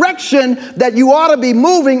direction that you ought to be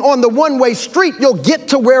moving on the one-way street, you'll get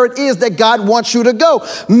to where it is that God wants you to go.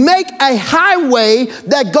 Make a highway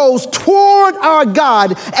that goes toward our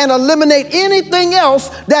God and eliminate anything else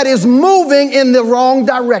that is moving in the wrong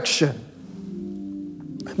direction.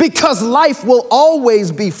 Because life will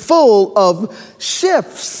always be full of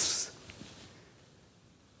shifts.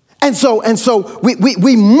 And so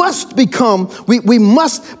we must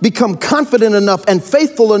become confident enough and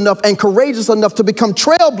faithful enough and courageous enough to become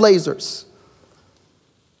trailblazers.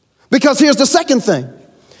 Because here's the second thing.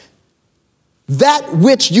 That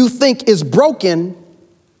which you think is broken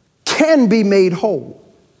can be made whole.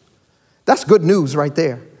 That's good news right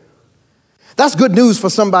there. That's good news for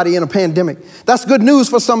somebody in a pandemic. That's good news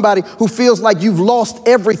for somebody who feels like you've lost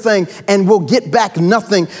everything and will get back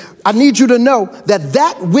nothing. I need you to know that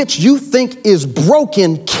that which you think is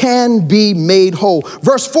broken can be made whole.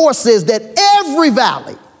 Verse 4 says that every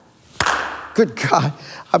valley, good God,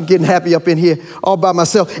 I'm getting happy up in here all by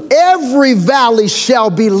myself. Every valley shall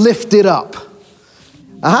be lifted up.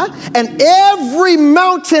 And every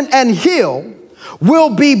mountain and hill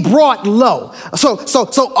will be brought low. So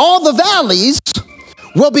all the valleys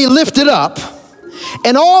will be lifted up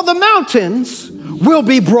and all the mountains will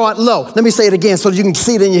be brought low. Let me say it again so you can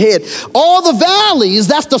see it in your head. All the valleys,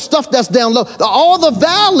 that's the stuff that's down low. All the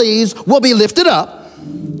valleys will be lifted up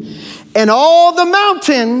and all the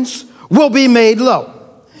mountains will be made low.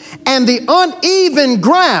 And the uneven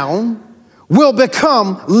ground will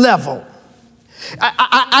become level.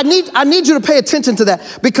 I need you to pay attention to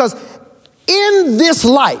that, because in this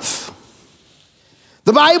life,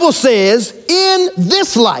 the Bible says, in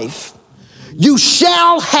this life, you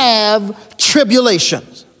shall have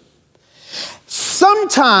tribulations.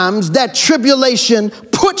 Sometimes that tribulation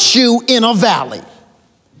puts you in a valley.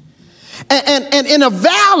 And in a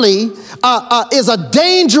valley is a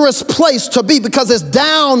dangerous place to be because it's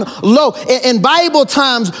down low. In Bible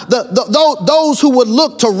times, those who would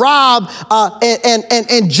look to rob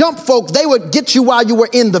and jump folks, they would get you while you were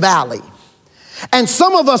in the valley. And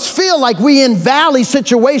some of us feel like we in valley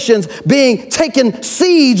situations, being taken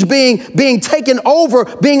siege, being taken over,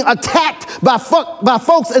 being attacked by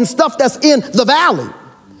folks and stuff that's in the valley.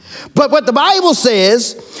 But what the Bible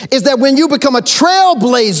says is that when you become a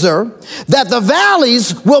trailblazer, that the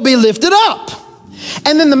valleys will be lifted up.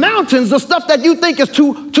 And then the mountains, the stuff that you think is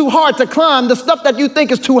too hard to climb, the stuff that you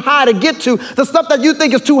think is too high to get to, the stuff that you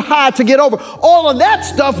think is too high to get over, all of that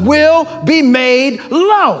stuff will be made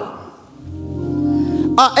low.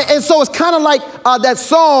 And so it's kind of like that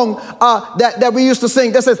song that we used to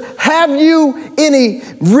sing that says, have you any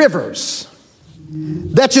rivers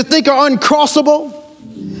that you think are uncrossable?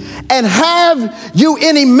 And have you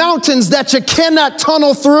any mountains that you cannot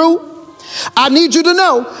tunnel through? I need you to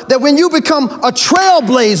know that when you become a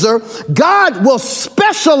trailblazer, God will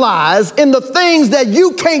specialize in the things that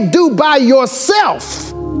you can't do by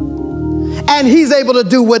yourself. And he's able to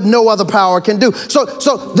do what no other power can do. So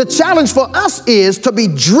the challenge for us is to be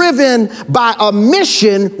driven by a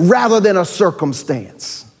mission rather than a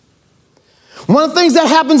circumstance. One of the things that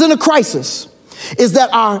happens in a crisis is that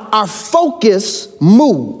our focus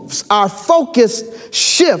moves. Our focus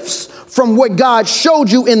shifts from what God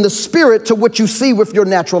showed you in the spirit to what you see with your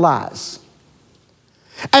natural eyes.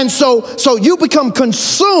 And so you become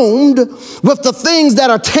consumed with the things that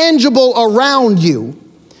are tangible around you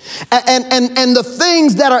and the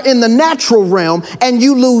things that are in the natural realm, and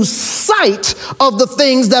you lose sight of the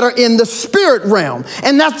things that are in the spirit realm.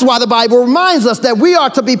 And that's why the Bible reminds us that we are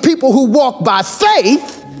to be people who walk by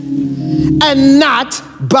faith and not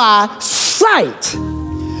by sight.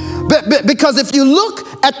 Because if you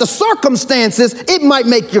look at the circumstances, it might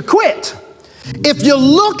make you quit. If you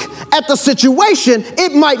look at the situation,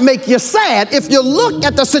 it might make you sad. If you look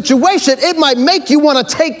at the situation, it might make you want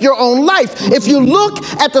to take your own life. If you look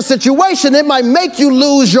at the situation, it might make you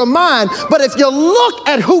lose your mind. But if you look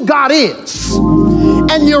at who God is,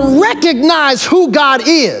 and you recognize who God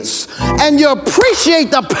is, and you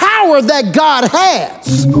appreciate the power that God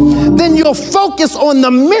has, then you'll focus on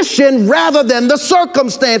the mission rather than the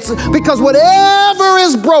circumstances, because whatever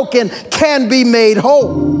is broken can be made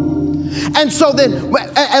whole. And so then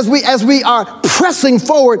as we are pressing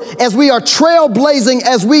forward, as we are trailblazing,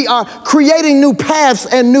 as we are creating new paths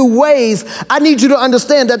and new ways, I need you to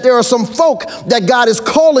understand that there are some folk that God is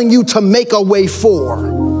calling you to make a way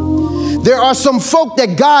for. There are some folk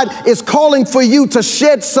that God is calling for you to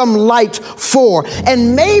shed some light for.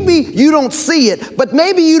 And maybe you don't see it, but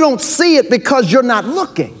maybe you don't see it because you're not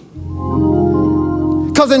looking.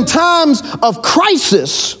 Because in times of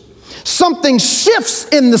crisis, something shifts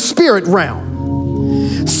in the spirit realm.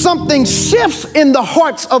 Something shifts in the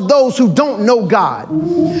hearts of those who don't know God.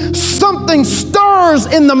 Something stirs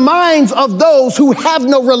in the minds of those who have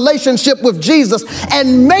no relationship with Jesus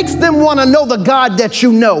and makes them want to know the God that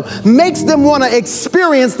you know, makes them want to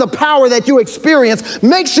experience the power that you experience,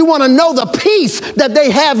 makes you want to know the peace that they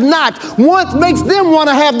have not, makes them want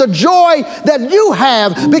to have the joy that you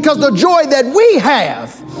have, because the joy that we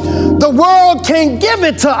have, The world can't give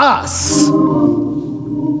it to us.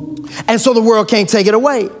 And so the world can't take it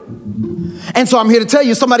away. And so I'm here to tell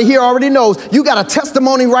you, somebody here already knows, you got a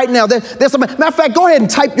testimony right now. There's some, matter of fact, go ahead and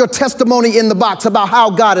type your testimony in the box about how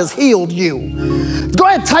God has healed you. Go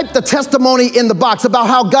ahead and type the testimony in the box about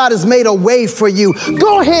how God has made a way for you.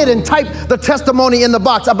 Go ahead and type the testimony in the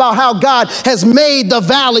box about how God has made the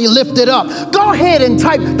valley lifted up. Go ahead and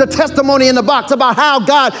type the testimony in the box about how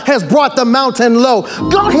God has brought the mountain low.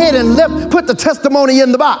 Go ahead and put the testimony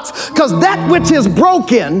in the box, because that which is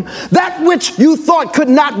broken, that which you thought could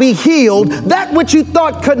not be healed, that which you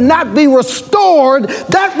thought could not be restored,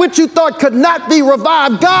 that which you thought could not be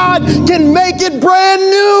revived, God can make it brand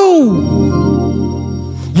new.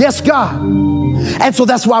 Yes, God. And so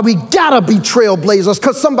that's why we gotta be trailblazers,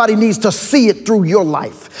 because somebody needs to see it through your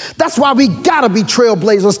life. That's why we gotta be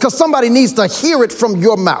trailblazers, because somebody needs to hear it from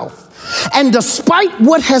your mouth. And despite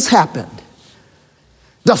what has happened,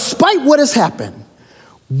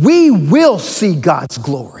 we will see God's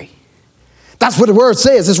glory. That's what the word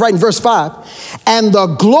says. It's right in verse 5. And the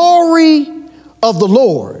glory of the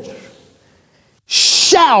Lord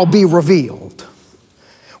shall be revealed.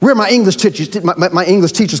 Where are my English teachers? My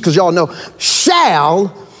English teachers, because y'all know,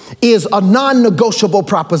 shall is a non-negotiable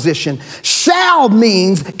proposition. Shall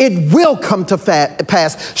means it will come to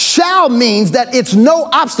pass. Shall means that it's no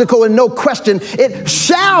obstacle and no question. It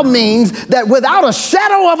shall means that without a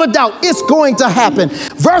shadow of a doubt, it's going to happen.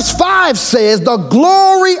 Verse 5 says, the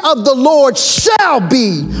glory of the Lord shall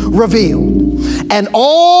be revealed. And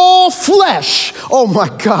all flesh, oh my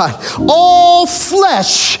God, all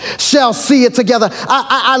flesh shall see it together.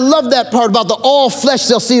 I love that part about the all flesh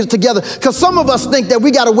shall see it together, because some of us think that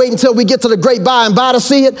we got to wait until we get to the great by and by to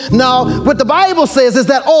see it. No, what the Bible says is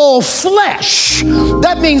that all flesh,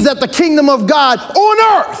 that means that the kingdom of God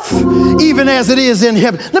on earth, even as it is in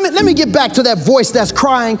heaven. Let me get back to that voice that's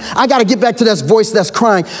crying. I got to get back to that voice that's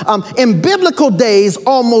crying. In biblical days,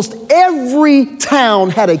 almost every town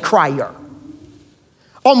had a crier.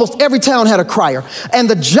 Almost every town had a crier. And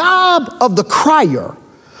the job of the crier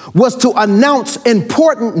was to announce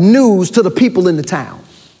important news to the people in the town.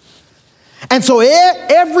 And so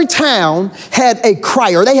every town had a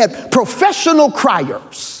crier. They had professional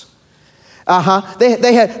criers.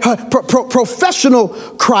 They had professional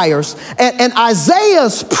criers. And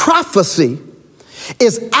Isaiah's prophecy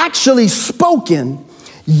is actually spoken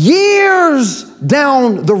years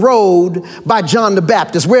down the road by John the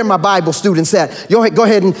Baptist. Where are my Bible students at? Go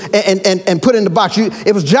ahead and put in the box.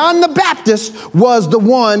 It was John the Baptist was the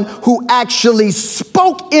one who actually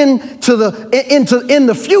spoke in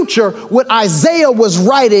the future what Isaiah was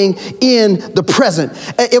writing in the present.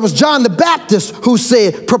 It was John the Baptist who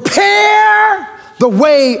said, prepare the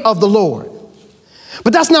way of the Lord.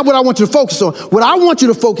 But that's not what I want you to focus on. What I want you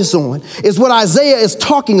to focus on is what Isaiah is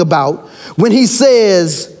talking about when he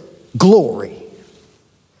says glory.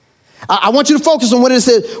 I want you to focus on what it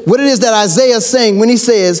is that Isaiah is saying when he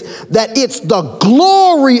says that it's the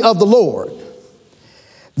glory of the Lord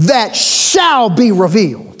that shall be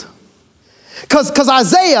revealed. Because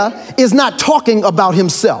Isaiah is not talking about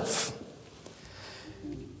himself.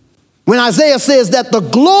 When Isaiah says that the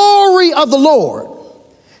glory of the Lord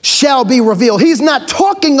shall be revealed, he's not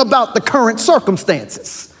talking about the current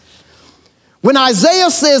circumstances. When Isaiah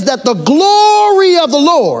says that the glory of the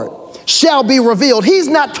Lord shall be revealed, he's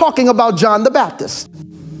not talking about John the Baptist.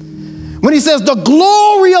 When he says the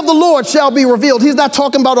glory of the Lord shall be revealed, he's not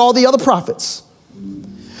talking about all the other prophets.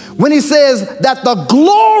 When he says that the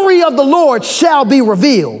glory of the Lord shall be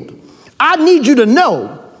revealed, I need you to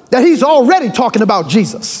know that he's already talking about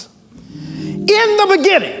Jesus. In the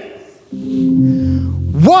beginning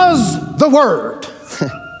was the Word,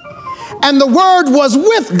 and the Word was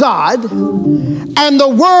with God, and the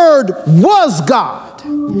Word was God,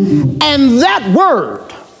 and that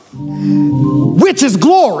Word, which is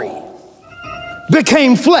glory,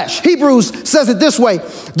 became flesh. Hebrews says it this way: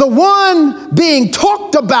 the one being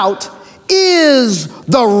talked about is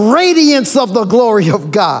the radiance of the glory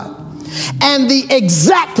of God and the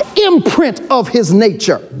exact imprint of his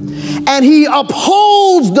nature. And he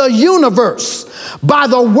upholds the universe by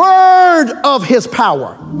the word of his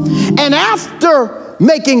power. And after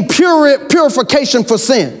making purification for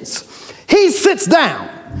sins, he sits down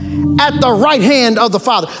at the right hand of the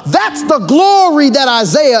Father. That's the glory that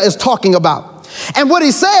Isaiah is talking about. And what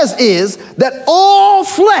he says is that all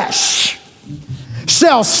flesh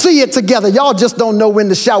shall see it together. Y'all just don't know when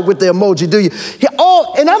to shout with the emoji, do you?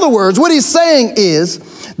 In other words, what he's saying is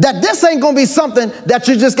that this ain't going to be something that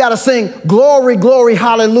you just got to sing glory, glory,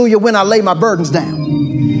 hallelujah when I lay my burdens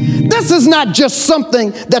down. This This is not just something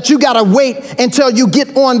that you got to wait until you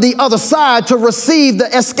get on the other side to receive the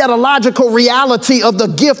eschatological reality of the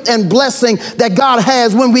gift and blessing that God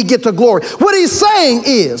has when we get to glory. What he's saying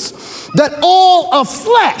is that all of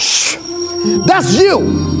flesh, that's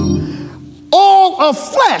you, all of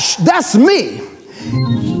flesh, that's me,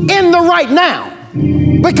 in the right now,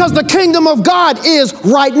 because the kingdom of God is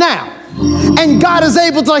right now, and God is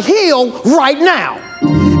able to heal right now,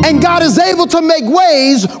 and God is able to make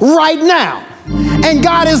ways right now, and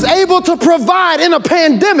God is able to provide in a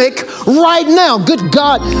pandemic right now. Good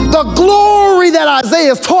God, the glory that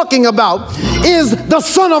Isaiah is talking about is the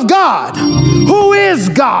Son of God, who is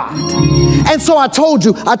God. And so I told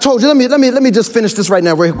you, let me just finish this right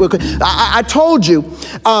now. Real quick. I told you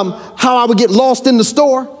how I would get lost in the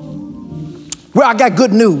store. Well, I got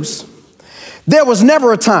good news. There was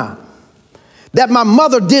never a time that my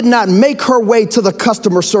mother did not make her way to the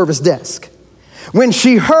customer service desk when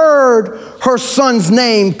she heard her son's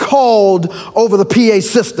name called over the PA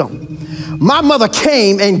system. My mother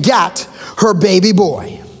came and got her baby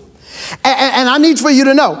boy. And I need for you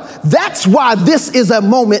to know, that's why this is a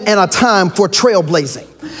moment and a time for trailblazing.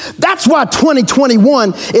 That's why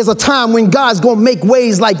 2021 is a time when God's going to make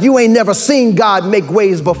ways like you ain't never seen God make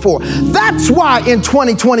ways before. That's why in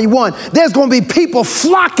 2021, there's going to be people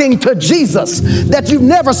flocking to Jesus that you've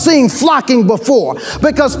never seen flocking before,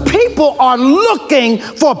 because people are looking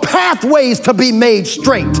for pathways to be made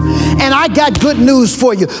straight. And I got good news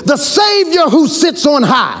for you. The Savior who sits on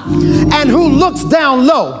high and who looks down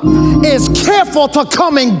low is careful to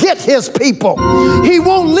come and get his people. He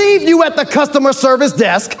won't leave you at the customer service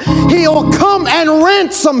desk. He'll come and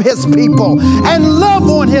ransom his people and love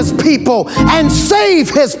on his people and save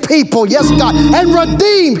his people, yes God, and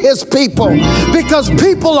redeem his people, because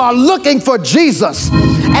people are looking for Jesus.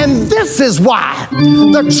 And this is why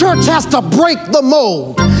the church has to break the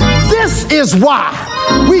mold. This is why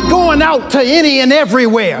we going out to any and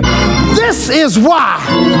everywhere. This is why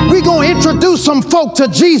we're going to introduce some folk to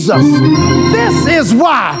Jesus. This is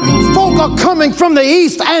why folk are coming from the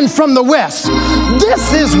east and from the west.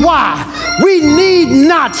 This is why we need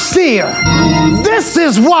not fear. This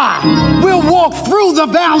is why we'll walk through the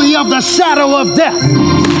valley of the shadow of death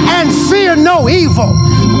and fear no evil.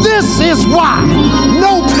 This is why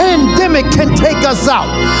no pandemic can take us out,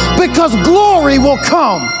 because glory will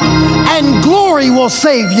come and glory will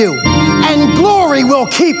save you, and glory will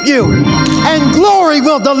keep you, and glory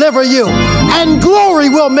will deliver you, and glory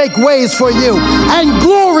will make ways for you, and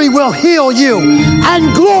glory will heal you,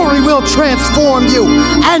 and glory will transform you,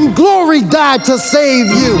 and glory died to save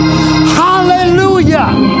you. Hallelujah!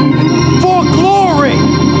 For glory,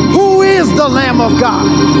 who is the Lamb of God,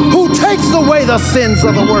 who takes away the sins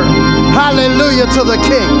of the world. Hallelujah to the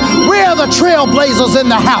King. Where are the trailblazers in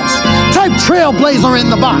the house? Type trailblazer in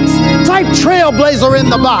the box. Type trailblazer in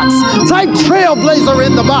the box. Type trailblazer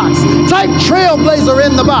in the box. Type trailblazer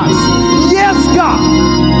in the box. Yes, God.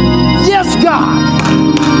 Yes, God.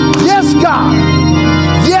 Yes, God.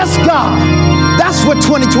 Yes, God. That's what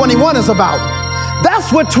 2021 is about.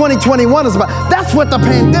 That's what 2021 is about. That's what the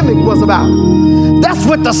pandemic was about. That's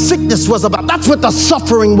what the sickness was about. That's what the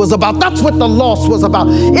suffering was about. That's what the loss was about.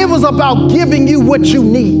 It was about giving you what you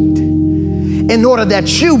need in order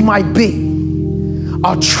that you might be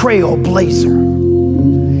a trailblazer.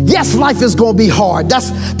 Yes, life is going to be hard.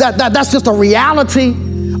 That's just a reality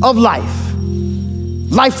of life.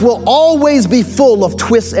 Life will always be full of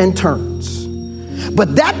twists and turns.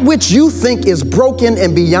 But that which you think is broken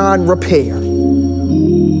and beyond repair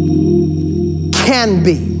can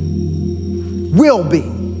be, will be,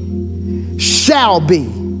 shall be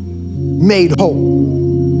made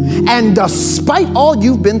whole. And despite all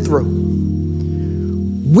you've been through,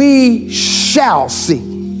 we shall see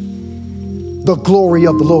the glory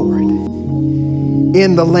of the Lord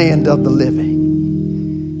in the land of the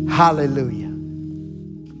living. Hallelujah.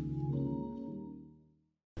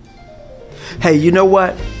 Hey, you know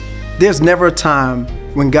what? There's never a time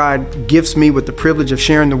when God gifts me with the privilege of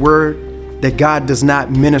sharing the word that God does not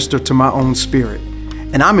minister to my own spirit.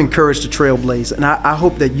 And I'm encouraged to trailblaze, and I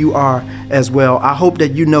hope that you are as well. I hope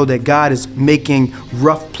that you know that God is making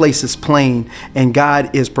rough places plain, and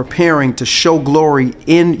God is preparing to show glory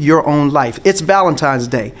in your own life. It's Valentine's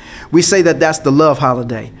Day. We say that that's the love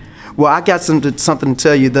holiday. Well, I got something to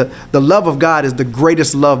tell you. The love of God is the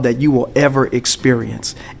greatest love that you will ever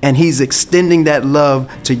experience. And he's extending that love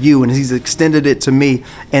to you, and he's extended it to me.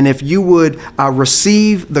 And if you would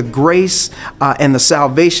receive the grace and the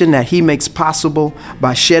salvation that he makes possible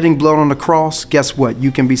by shedding blood on the cross, guess what? You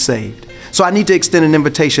can be saved. So I need to extend an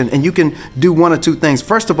invitation, and you can do one or two things.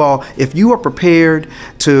 First of all, if you are prepared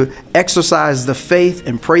to exercise the faith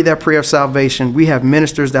and pray that prayer of salvation, we have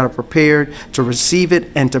ministers that are prepared to receive it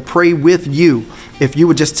and to pray with you. If you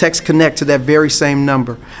would just text connect to that very same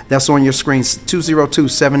number that's on your screen,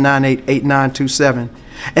 202-798-8927.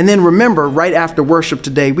 And then remember, right after worship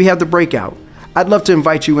today, we have the breakout. I'd love to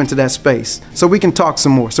invite you into that space so we can talk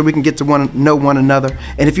some more, so we can get to know one another.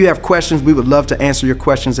 And if you have questions, we would love to answer your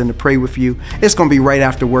questions and to pray with you. It's going to be right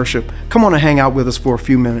after worship. Come on and hang out with us for a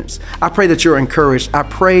few minutes. I pray that you're encouraged. I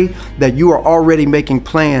pray that you are already making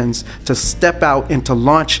plans to step out and to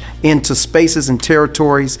launch into spaces and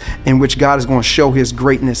territories in which God is going to show his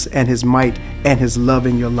greatness and his might and his love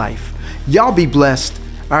in your life. Y'all be blessed,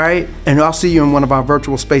 all right? And I'll see you in one of our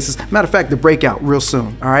virtual spaces. Matter of fact, the breakout real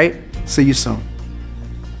soon, all right? See you soon.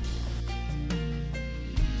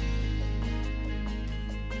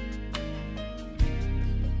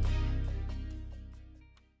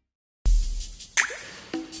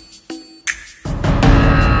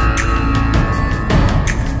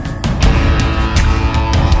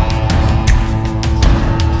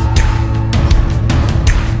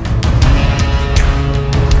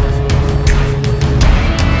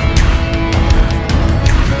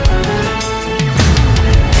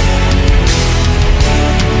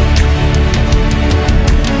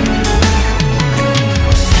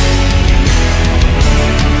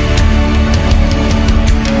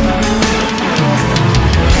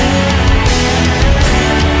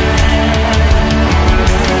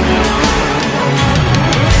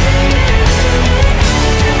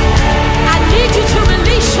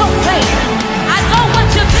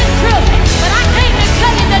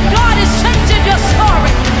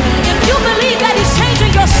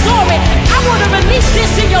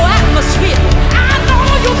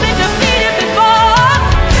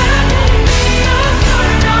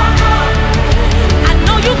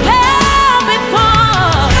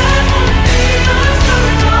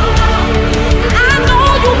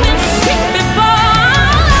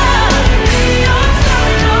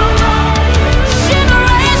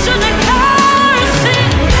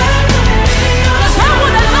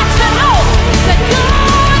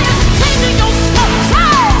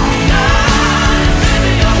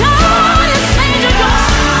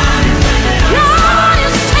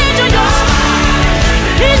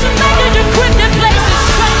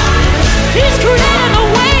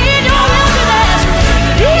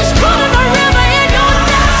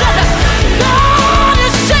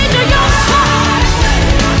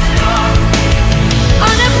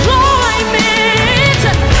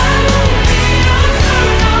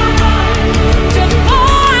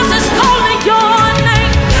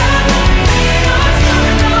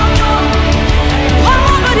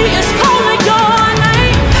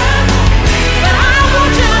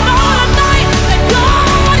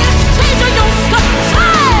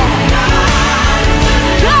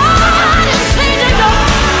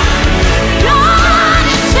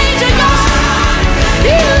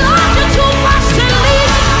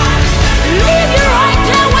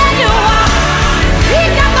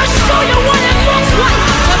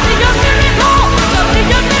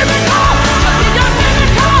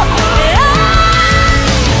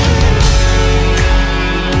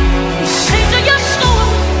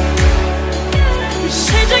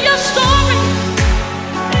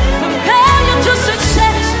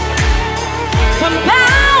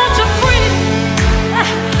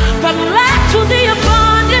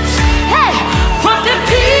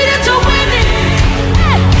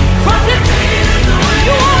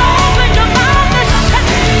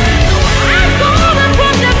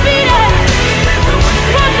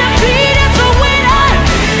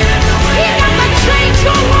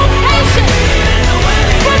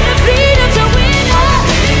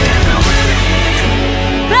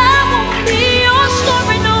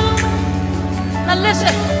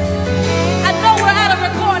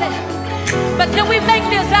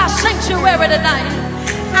 sanctuary tonight.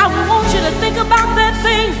 I want you to think about that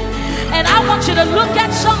thing, and I want you to look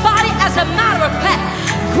at somebody. As a matter of fact,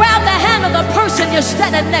 grab the hand of the person you're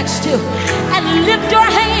standing next to and lift your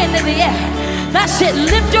hand in the air. That's it,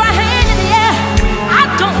 lift your hand in the air. I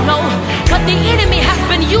don't know what the enemy has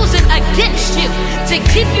been using against you to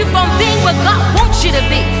keep you from being what God wants you to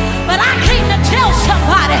be, but I came to tell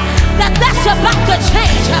somebody that that's about to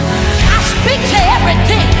change. I speak to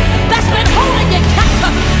everything that's been holding you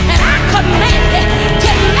captive, and I command it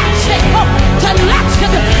to let you go, to let you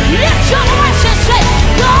go. Lift your voice and say,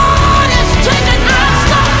 God is changing our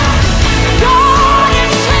stuff. God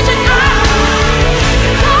is changing our,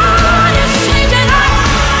 God is changing our.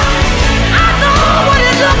 I know what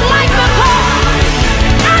it looked like before.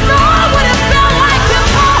 I know what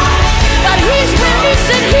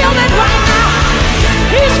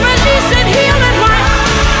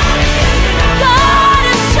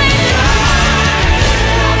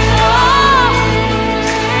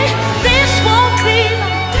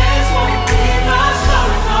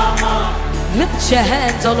your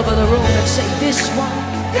hands all over the room and say, this won't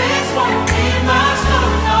be my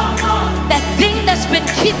story no more. That thing that's been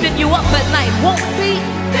keeping you up at night won't be.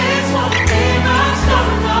 This won't be my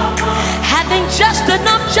story no more. Having just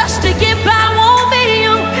enough